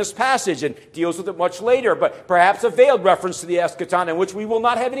here in this passage and deals with it much later. But perhaps a veiled reference to the eschaton, in which we will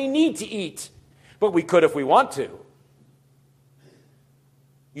not have any need to eat, but we could if we want to.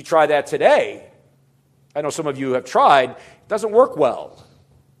 You try that today. I know some of you have tried. It doesn't work well.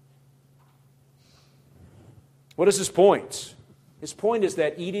 What is his point? His point is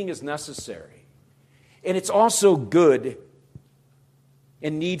that eating is necessary. And it's also good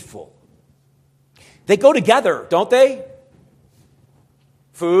and needful. They go together, don't they?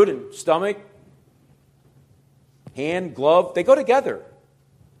 Food and stomach, hand, glove, they go together.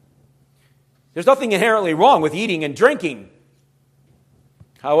 There's nothing inherently wrong with eating and drinking.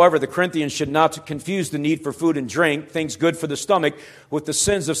 However, the Corinthians should not confuse the need for food and drink, things good for the stomach, with the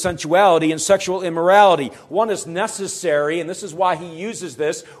sins of sensuality and sexual immorality. One is necessary, and this is why he uses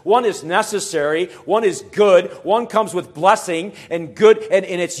this. One is necessary, one is good, one comes with blessing and good, and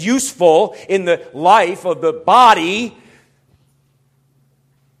it's useful in the life of the body.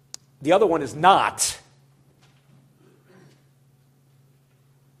 The other one is not.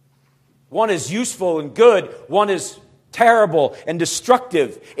 One is useful and good, one is terrible and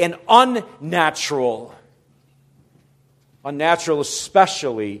destructive and unnatural. Unnatural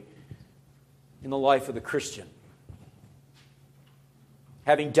especially in the life of the Christian.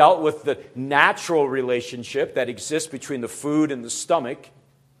 Having dealt with the natural relationship that exists between the food and the stomach,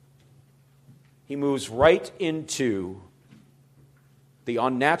 he moves right into the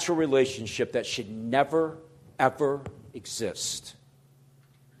unnatural relationship that should never, ever exist.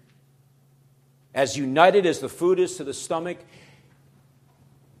 As united as the food is to the stomach,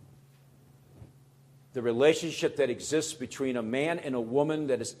 the relationship that exists between a man and a woman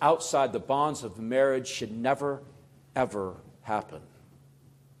that is outside the bonds of marriage should never, ever happen.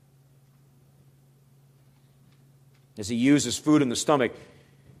 As he uses food in the stomach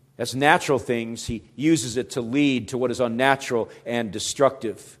as natural things, he uses it to lead to what is unnatural and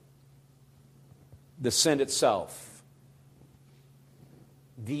destructive. The sin itself.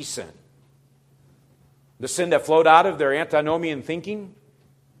 The sin. The sin that flowed out of their antinomian thinking.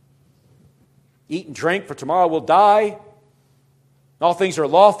 Eat and drink, for tomorrow we'll die. All things are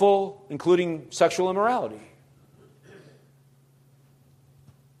lawful, including sexual immorality.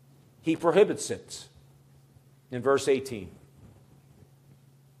 He prohibits it in verse 18.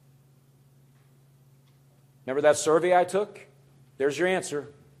 Remember that survey I took? There's your answer.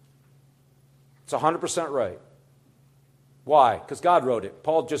 It's 100% right. Why? Because God wrote it.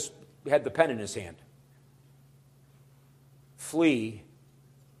 Paul just had the pen in his hand. Flee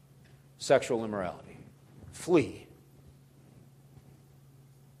sexual immorality. Flee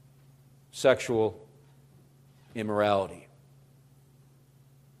sexual immorality.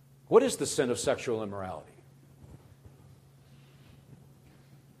 What is the sin of sexual immorality?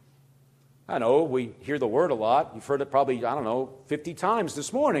 I know we hear the word a lot. You've heard it probably, 50 times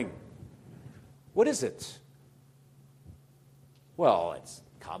this morning. What is it? Well, it's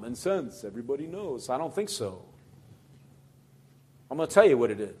common sense. Everybody knows. I don't think so. I'm going to tell you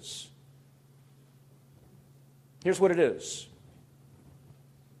what it is. Here's what it is.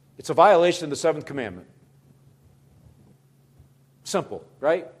 It's a violation of the seventh commandment. Simple,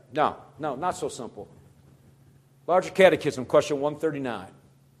 right? No, not so simple. Larger Catechism, question 139.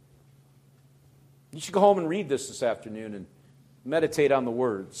 You should go home and read this afternoon and meditate on the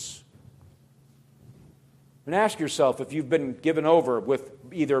words. And ask yourself if you've been given over with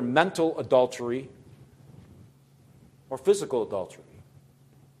either mental adultery or physical adultery.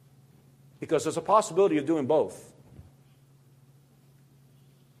 Because there's a possibility of doing both.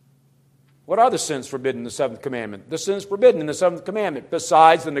 What are the sins forbidden in the seventh commandment? The sins forbidden in the seventh commandment,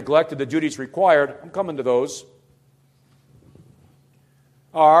 besides the neglect of the duties required, I'm coming to those,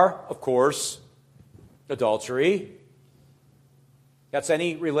 are, of course, adultery. That's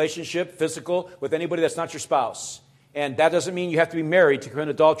any relationship, physical, with anybody that's not your spouse. And that doesn't mean you have to be married to commit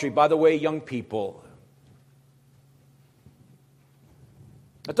adultery. By the way, young people.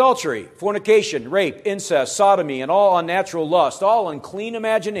 Adultery, fornication, rape, incest, sodomy, and all unnatural lust, all unclean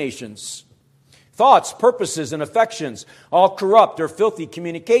imaginations. Thoughts, purposes, and affections, all corrupt or filthy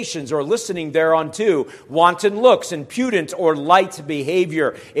communications or listening thereunto, wanton looks, impudent or light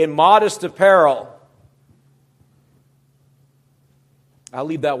behavior, immodest apparel. I'll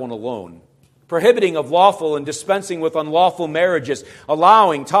leave that one alone. Prohibiting of lawful and dispensing with unlawful marriages,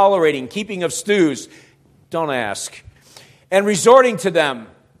 allowing, tolerating, keeping of stews. Don't ask. And resorting to them,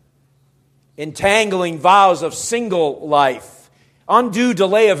 entangling vows of single life, undue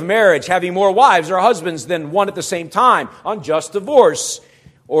delay of marriage, having more wives or husbands than one at the same time, unjust divorce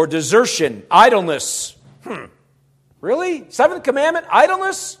or desertion, idleness. Really? Seventh commandment?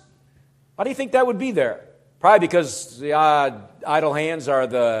 Idleness? Why do you think that would be there? Probably because the idle hands are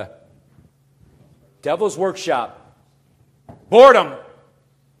the devil's workshop. Boredom.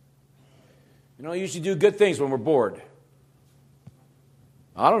 You usually do good things when we're bored.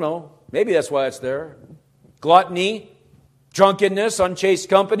 I don't know. Maybe that's why it's there. Gluttony, drunkenness, unchaste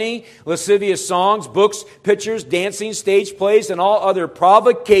company, lascivious songs, books, pictures, dancing, stage plays, and all other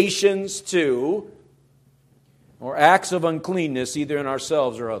provocations to, or acts of uncleanness, either in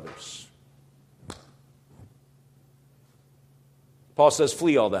ourselves or others. Paul says,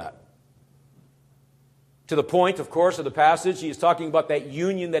 flee all that. To the point, of course, of the passage, he is talking about that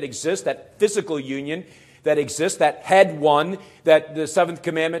union that exists, that physical union that exists, that head one, that the seventh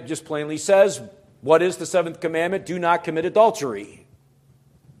commandment just plainly says. What is the seventh commandment? Do not commit adultery.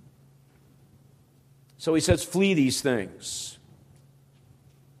 So he says, flee these things.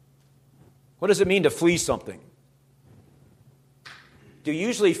 What does it mean to flee something? Do you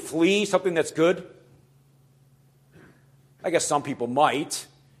usually flee something that's good? I guess some people might.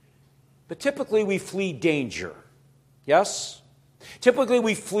 But typically we flee danger. Yes? Typically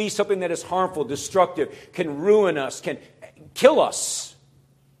we flee something that is harmful, destructive, can ruin us, can kill us.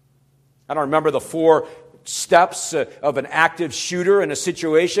 I don't remember the 4 steps of an active shooter in a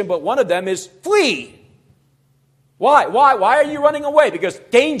situation, but one of them is flee. Why? Why are you running away? Because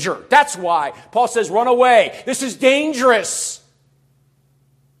danger. That's why. Paul says run away. This is dangerous.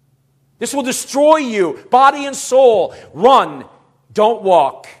 This will destroy you, body and soul. Run. Don't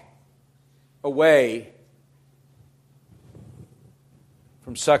walk away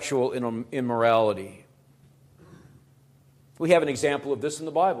from sexual immorality. We have an example of this in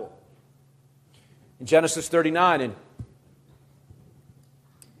the Bible. In Genesis 39,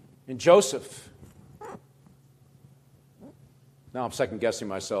 in Joseph. Now I'm second guessing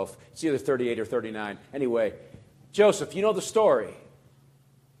myself. It's either 38 or 39. Anyway, Joseph, you know the story.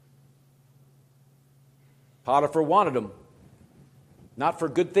 Potiphar wanted him, not for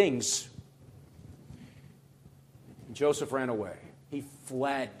good things. And Joseph ran away. He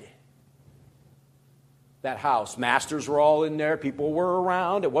fled that house. Masters were all in there. People were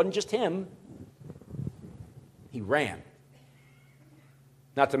around. It wasn't just him. He ran.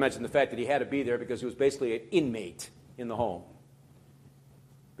 Not to mention the fact that he had to be there because he was basically an inmate in the home.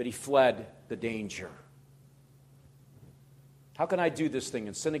 But he fled the danger. How can I do this thing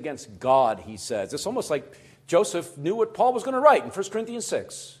and sin against God, he says. It's almost like Joseph knew what Paul was going to write in 1 Corinthians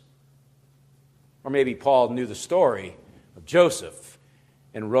 6. Or maybe Paul knew the story of Joseph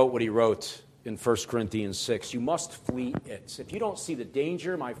and wrote what he wrote in 1 Corinthians 6. You must flee it. If you don't see the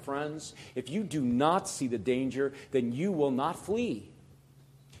danger, my friends, if you do not see the danger, then you will not flee.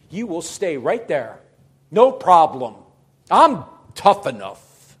 You will stay right there. No problem. I'm tough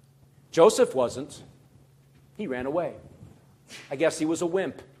enough. Joseph wasn't. He ran away. I guess he was a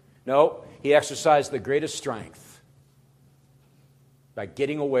wimp. No, he exercised the greatest strength by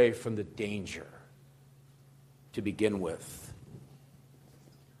getting away from the danger to begin with.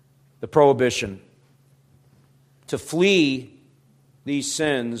 The prohibition to flee these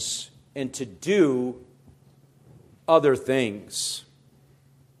sins and to do other things.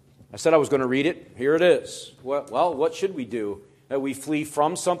 I said I was going to read it. Here it is. Well, what should we do? That we flee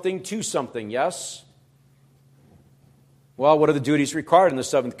from something to something, yes? Well, what are the duties required in the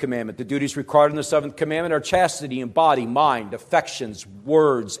seventh commandment? The duties required in the seventh commandment are chastity in body, mind, affections,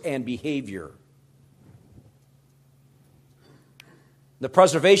 words, and behavior. The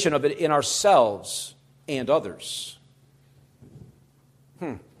preservation of it in ourselves and others.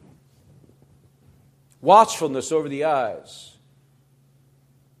 Watchfulness over the eyes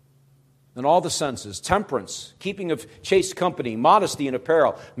and all the senses, temperance, keeping of chaste company, modesty in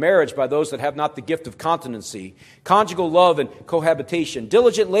apparel, marriage by those that have not the gift of continency, conjugal love and cohabitation,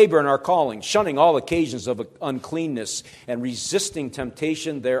 diligent labor in our calling, shunning all occasions of uncleanness, and resisting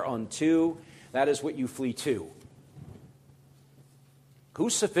temptation thereunto. That is what you flee to.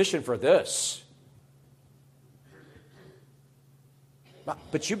 Who's sufficient for this?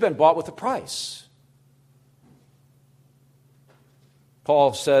 But you've been bought with a price.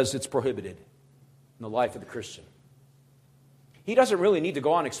 Paul says it's prohibited in the life of the Christian. He doesn't really need to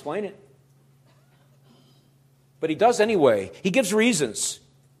go on and explain it. But he does anyway. He gives reasons.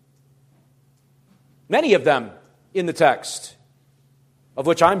 Many of them in the text, of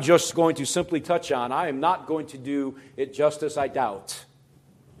which I'm just going to simply touch on. I am not going to do it justice, I doubt.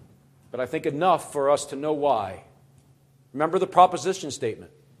 But I think enough for us to know why. Remember the proposition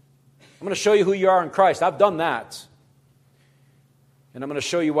statement. I'm going to show you who you are in Christ. I've done that. And I'm going to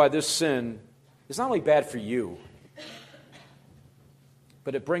show you why this sin is not only bad for you, but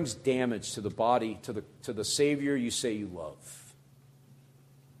but it brings damage to the body, to the Savior you say you love.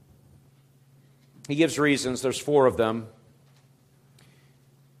 He gives reasons. There's 4 of them.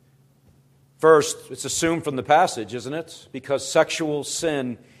 First, it's assumed from the passage, isn't it? Because sexual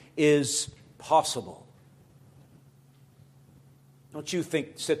sin is possible. Don't you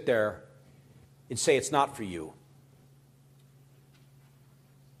sit there and say it's not for you.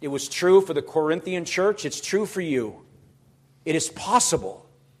 It was true for the Corinthian church. It's true for you. It is possible.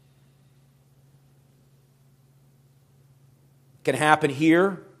 It can happen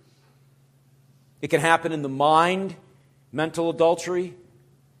here. It can happen in the mind, mental adultery.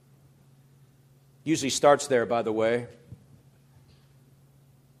 Usually starts there, by the way.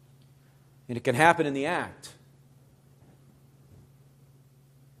 And it can happen in the act.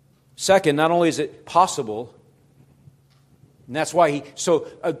 Second, not only is it possible, and that's why he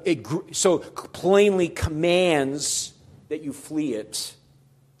so plainly commands that you flee it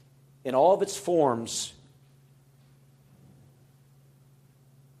in all of its forms.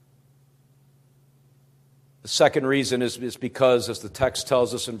 The second reason is because, as the text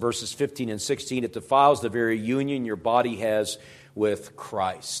tells us in verses 15 and 16, it defiles the very union your body has with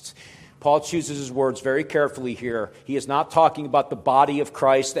Christ. Paul chooses his words very carefully here. He is not talking about the body of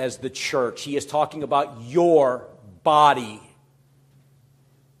Christ as the church. He is talking about your body.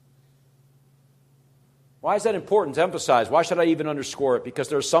 Why is that important to emphasize? Why should I even underscore it? Because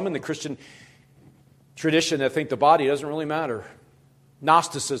there are some in the Christian tradition that think the body doesn't really matter.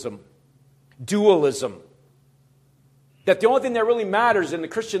 Gnosticism, dualism. That the only thing that really matters in the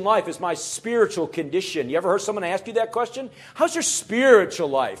Christian life is my spiritual condition. You ever heard someone ask you that question? How's your spiritual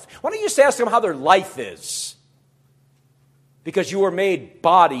life? Why don't you just ask them how their life is? Because you were made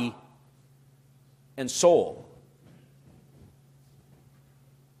body and soul.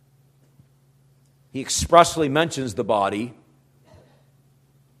 He expressly mentions the body.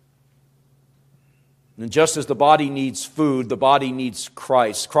 And just as the body needs food, the body needs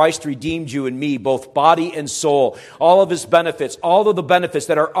Christ. Christ redeemed you and me, both body and soul. All of His benefits, all of the benefits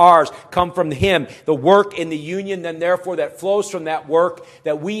that are ours come from Him. The work in the union, then therefore, that flows from that work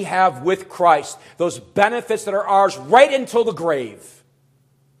that we have with Christ. Those benefits that are ours right until the grave.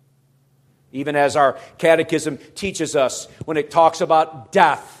 Even as our catechism teaches us when it talks about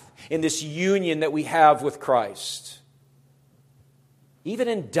death in this union that we have with Christ. Even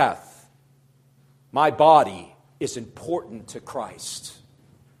in death, my body is important to Christ.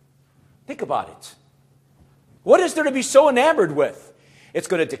 Think about it. What is there to be so enamored with? It's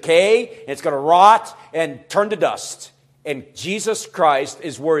going to decay, it's going to rot, and turn to dust. And Jesus Christ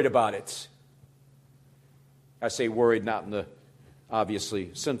is worried about it. I say worried not in the obviously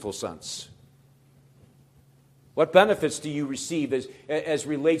sinful sense. What benefits do you receive as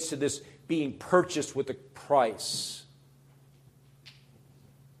relates to this being purchased with a price?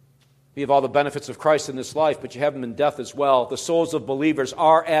 You have all the benefits of Christ in this life, but you have them in death as well. The souls of believers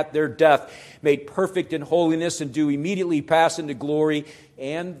are at their death made perfect in holiness and do immediately pass into glory,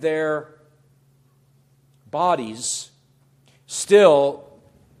 and their bodies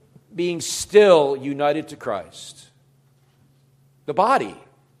being united to Christ. The body,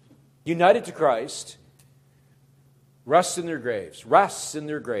 united to Christ, rests in their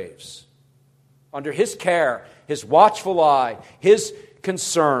graves, under His care, His watchful eye, His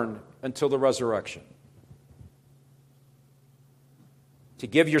concern, until the resurrection. To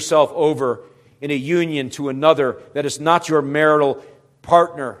give yourself over in a union to another that is not your marital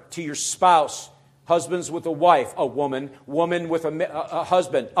partner, to your spouse, husbands with a wife, a woman, woman with a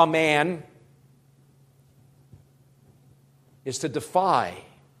husband, a man, is to defy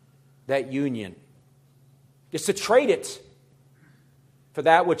that union. It's to trade it for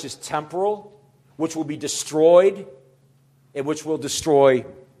that which is temporal, which will be destroyed, and which will destroy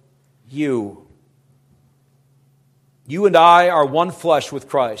you. You and I are one flesh with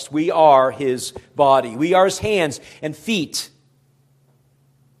Christ. We are His body. We are His hands and feet.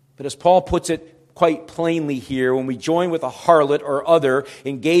 But as Paul puts it quite plainly here, when we join with a harlot or other,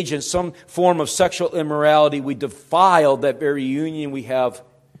 engage in some form of sexual immorality, we defile that very union we have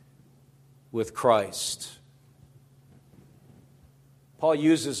with Christ. Paul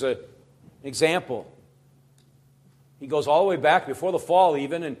uses an example. He goes all the way back before the fall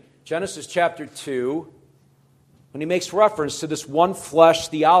even, in Genesis chapter 2, when he makes reference to this one flesh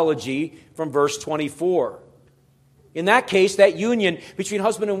theology from verse 24. In that case, that union between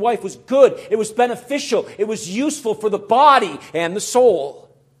husband and wife was good. It was beneficial. It was useful for the body and the soul.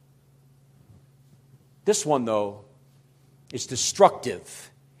 This one, though, is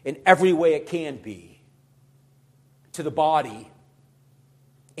destructive in every way it can be to the body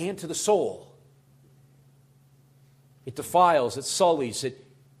and to the soul. It defiles, it sullies, it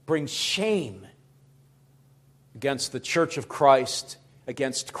brings shame against the church of Christ,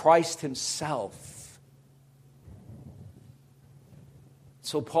 against Christ himself.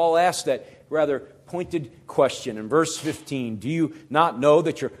 So Paul asks that rather pointed question in verse 15. Do you not know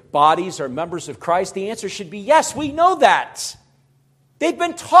that your bodies are members of Christ? The answer should be yes, we know that. They've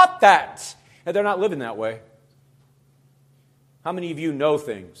been taught that. And they're not living that way. How many of you know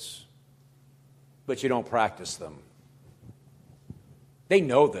things, but you don't practice them? They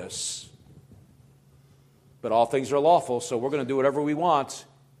know this. But all things are lawful, so we're going to do whatever we want.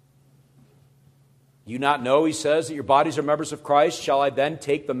 You not know, he says, that your bodies are members of Christ? Shall I then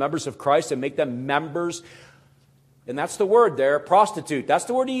take the members of Christ and make them members? And that's the word there, prostitute. That's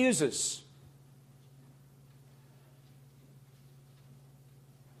the word he uses.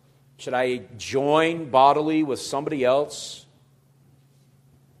 Should I join bodily with somebody else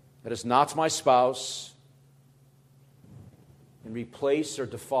that is not my spouse and replace or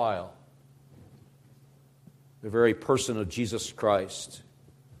defile the very person of Jesus Christ?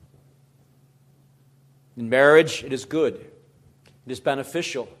 In marriage, it is good. It is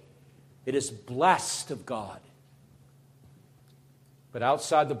beneficial. It is blessed of God. But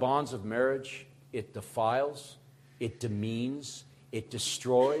outside the bonds of marriage, it defiles, it demeans, it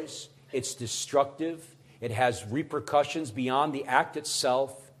destroys, it's destructive, it has repercussions beyond the act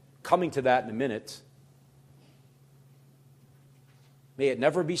itself. Coming to that in a minute. May it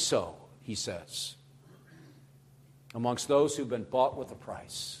never be so, he says, amongst those who've been bought with a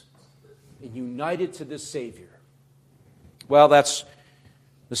price and united to this Savior. Well, that's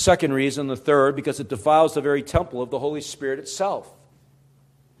the second reason. The third, because it defiles the very temple of the Holy Spirit itself.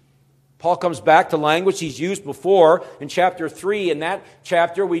 Paul comes back to language he's used before in chapter 3. In that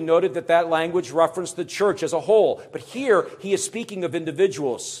chapter, we noted that language referenced the church as a whole. But here, he is speaking of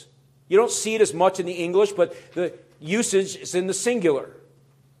individuals. You don't see it as much in the English, but the usage is in the singular.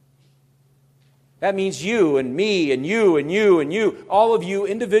 That means you and me and you and you and you. All of you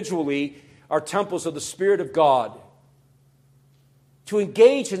individually are temples of the Spirit of God. To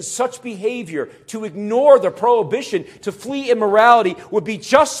engage in such behavior, to ignore the prohibition, to flee immorality would be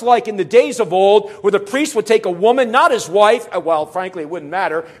just like in the days of old where the priest would take a woman, not his wife, well, frankly, it wouldn't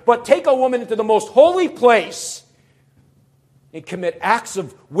matter, but take a woman into the most holy place and commit acts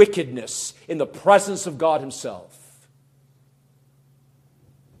of wickedness in the presence of God himself.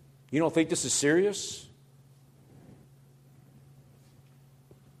 You don't think this is serious?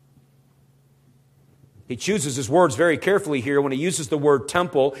 He chooses his words very carefully here when he uses the word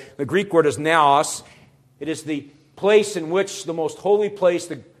temple. The Greek word is naos. It is the place in which the most holy place,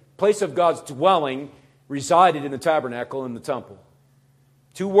 the place of God's dwelling, resided in the tabernacle and the temple.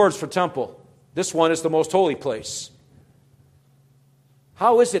 Two words for temple. This one is the most holy place.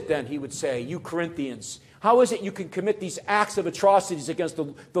 How is it then, he would say, you Corinthians, how is it you can commit these acts of atrocities against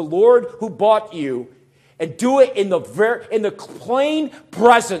the Lord who bought you and do it in the plain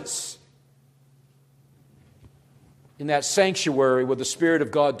presence, in that sanctuary where the Spirit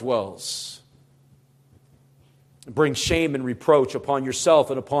of God dwells? Bring shame and reproach upon yourself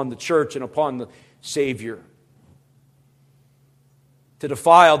and upon the church and upon the Savior. To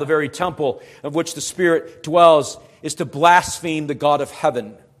defile the very temple of which the Spirit dwells is to blaspheme the God of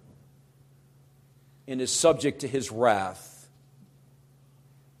heaven and is subject to his wrath.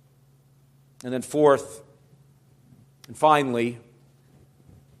 And then fourth, and finally,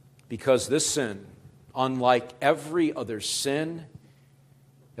 because this sin, unlike every other sin,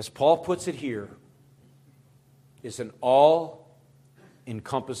 as Paul puts it here, is an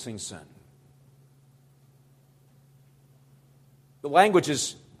all-encompassing sin. The language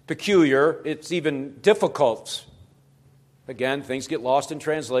is peculiar. It's even difficult. Again, things get lost in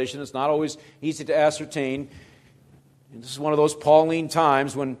translation. It's not always easy to ascertain. And this is one of those Pauline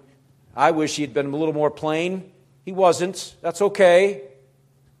times when I wish he had been a little more plain. He wasn't. That's okay.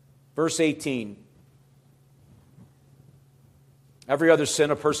 Verse 18. Every other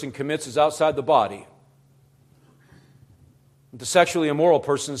sin a person commits is outside the body. The sexually immoral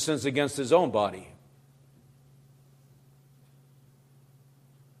person sins against his own body.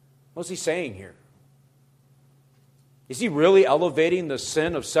 What's he saying here? Is he really elevating the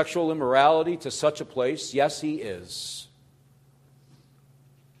sin of sexual immorality to such a place? Yes, he is.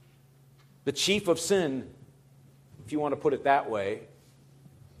 The chief of sin, if you want to put it that way.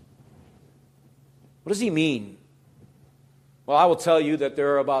 What does he mean? Well, I will tell you that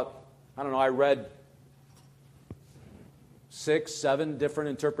there are about, I read 6, 7 different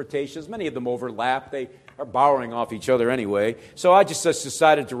interpretations. Many of them overlap. They are borrowing off each other anyway. So I just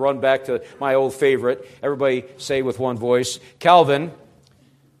decided to run back to my old favorite. Everybody say with one voice, Calvin.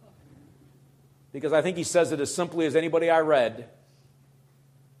 because I think he says it as simply as anybody I read.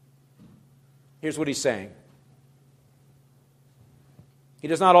 Here's what he's saying. He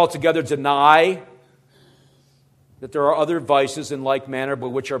does not altogether deny that there are other vices in like manner by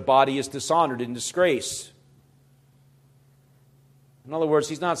which our body is dishonored and disgraced. In other words,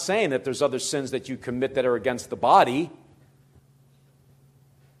 he's not saying that there's other sins that you commit that are against the body.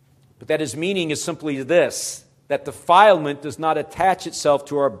 But that his meaning is simply this, that defilement does not attach itself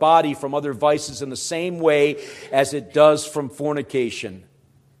to our body from other vices in the same way as it does from fornication.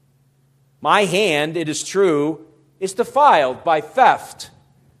 My hand, it is true, is defiled by theft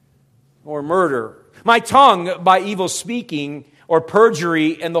or murder. My tongue by evil speaking or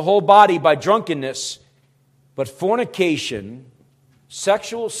perjury, and the whole body by drunkenness. But fornication,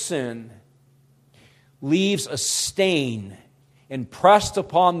 sexual sin, leaves a stain impressed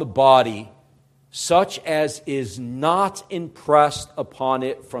upon the body, such as is not impressed upon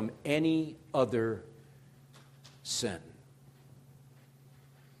it from any other sin.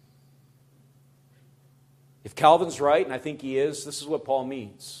 If Calvin's right, and I think he is, this is what Paul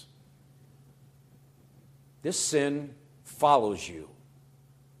means. This sin follows you.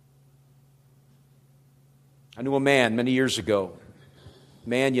 I knew a man many years ago.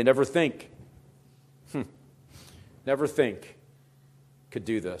 Man you never think could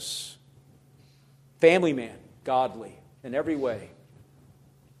do this. Family man, godly in every way.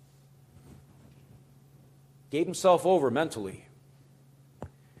 Gave himself over mentally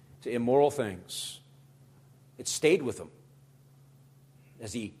to immoral things. It stayed with him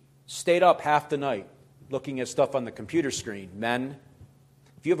as he stayed up half the night looking at stuff on the computer screen. Men,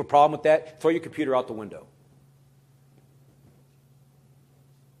 if you have a problem with that, throw your computer out the window.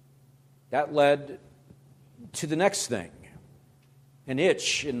 That led to the next thing. An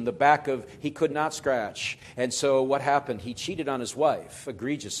itch in the back of, he could not scratch. And so what happened? He cheated on his wife,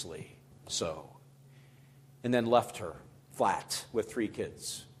 egregiously so, and then left her flat with 3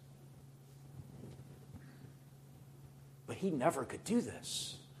 kids. But he never could do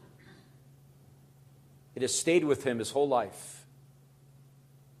this. It has stayed with him his whole life.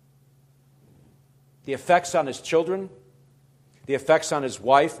 The effects on his children, the effects on his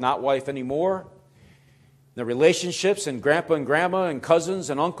wife, not wife anymore, the relationships and grandpa and grandma and cousins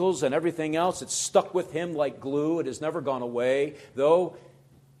and uncles and everything else, it's stuck with him like glue. It has never gone away. Though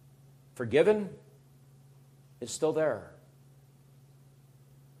forgiven, it's still there.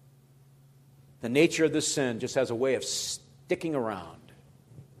 The nature of this sin just has a way of sticking around.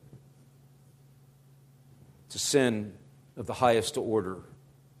 It's a sin of the highest order.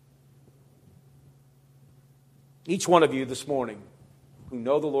 Each one of you this morning who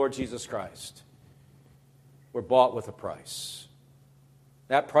know the Lord Jesus Christ were bought with a price.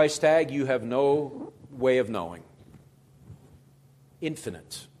 That price tag you have no way of knowing.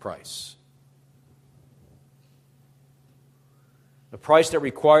 Infinite price. A price that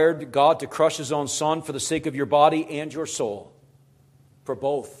required God to crush His own Son for the sake of your body and your soul. For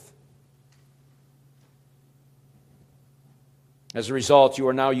both. As a result, you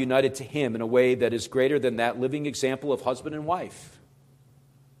are now united to Him in a way that is greater than that living example of husband and wife.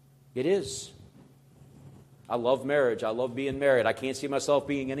 It is. I love marriage. I love being married. I can't see myself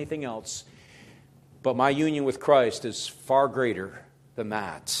being anything else. But my union with Christ is far greater than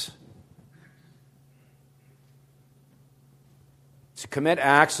that. To commit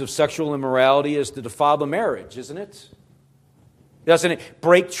acts of sexual immorality is to defile the marriage, isn't it? Doesn't it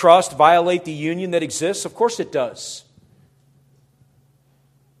break trust, violate the union that exists? Of course it does.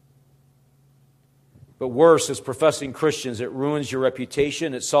 But worse, as professing Christians, it ruins your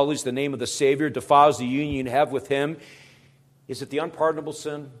reputation, it sullies the name of the Savior, defiles the union you have with Him. Is it the unpardonable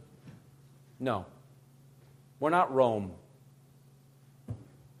sin? No. We're not Rome.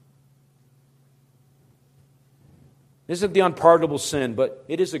 It isn't the unpardonable sin, but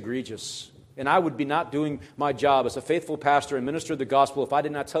it is egregious. And I would be not doing my job as a faithful pastor and minister of the gospel if I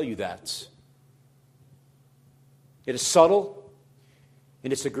did not tell you that. It is subtle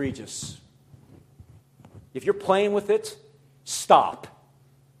and it's egregious. If you're playing with it, stop.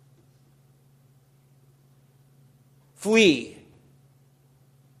 Flee.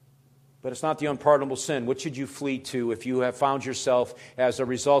 But it's not the unpardonable sin. What should you flee to if you have found yourself, as a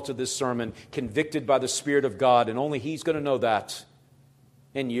result of this sermon, convicted by the Spirit of God? And only He's going to know that.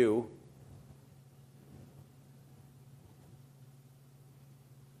 And you.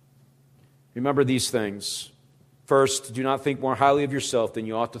 Remember these things. First, do not think more highly of yourself than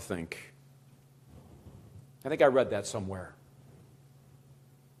you ought to think. I think I read that somewhere.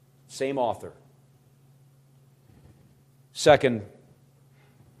 Same author. Second,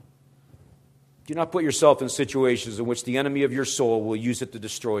 do not put yourself in situations in which the enemy of your soul will use it to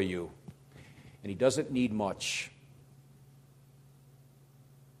destroy you. and he doesn't need much.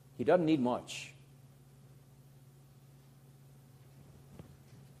 He doesn't need much.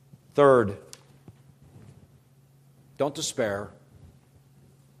 Third, don't despair.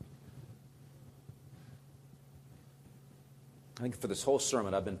 I think for this whole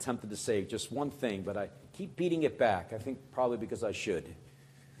sermon, I've been tempted to say just one thing, but I keep beating it back. I think probably because I should.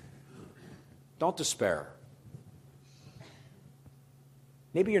 Don't despair.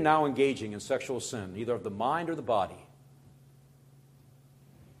 Maybe you're now engaging in sexual sin, either of the mind or the body.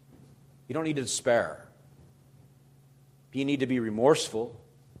 You don't need to despair. You need to be remorseful.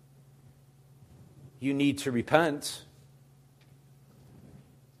 You need to repent.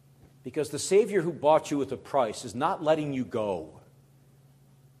 Because the Savior who bought you with a price is not letting you go.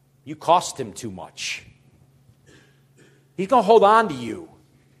 You cost him too much. He's going to hold on to you.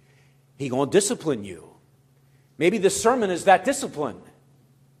 He's going to discipline you. Maybe this sermon is that discipline.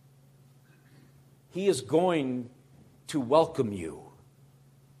 He is going to welcome you.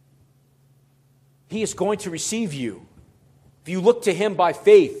 He is going to receive you. If you look to him by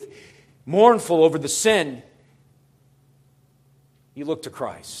faith, mournful over the sin, you look to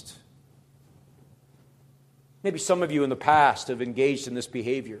Christ. Maybe some of you in the past have engaged in this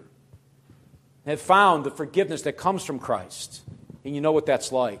behavior, have found the forgiveness that comes from Christ. And you know what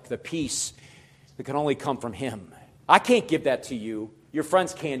that's like, the peace that can only come from him. I can't give that to you. Your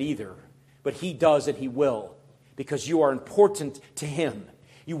friends can't either. But he does and he will, because you are important to him.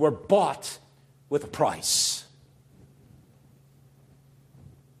 You were bought with a price.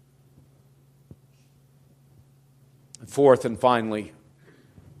 And fourth and finally,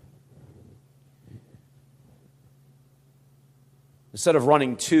 instead of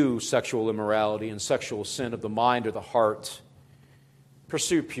running to sexual immorality and sexual sin of the mind or the heart,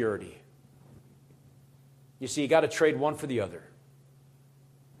 pursue purity. You see, you got to trade one for the other.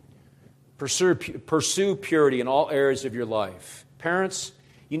 Pursue purity in all areas of your life. Parents,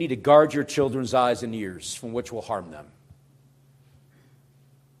 you need to guard your children's eyes and ears from which will harm them.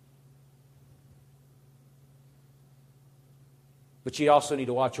 But you also need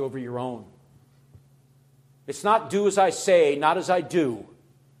to watch over your own. It's not do as I say, not as I do.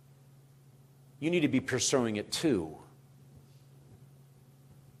 You need to be pursuing it too.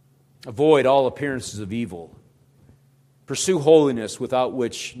 Avoid all appearances of evil. Pursue holiness, without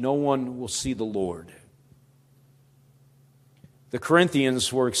which no one will see the Lord. The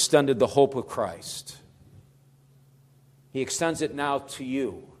Corinthians were extended the hope of Christ. He extends it now to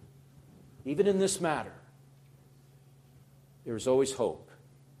you. Even in this matter, there is always hope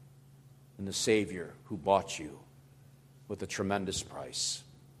in the Savior who bought you with a tremendous price.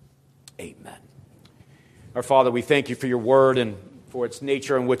 Amen. Our Father, we thank you for your word and for its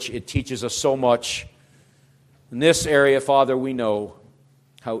nature in which it teaches us so much. In this area, Father, we know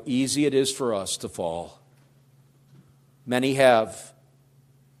how easy it is for us to fall. Many have.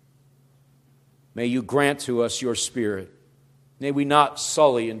 May you grant to us your Spirit. May we not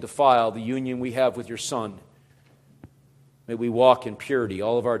sully and defile the union we have with your Son. May we walk in purity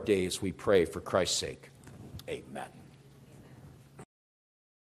all of our days, we pray, for Christ's sake. Amen.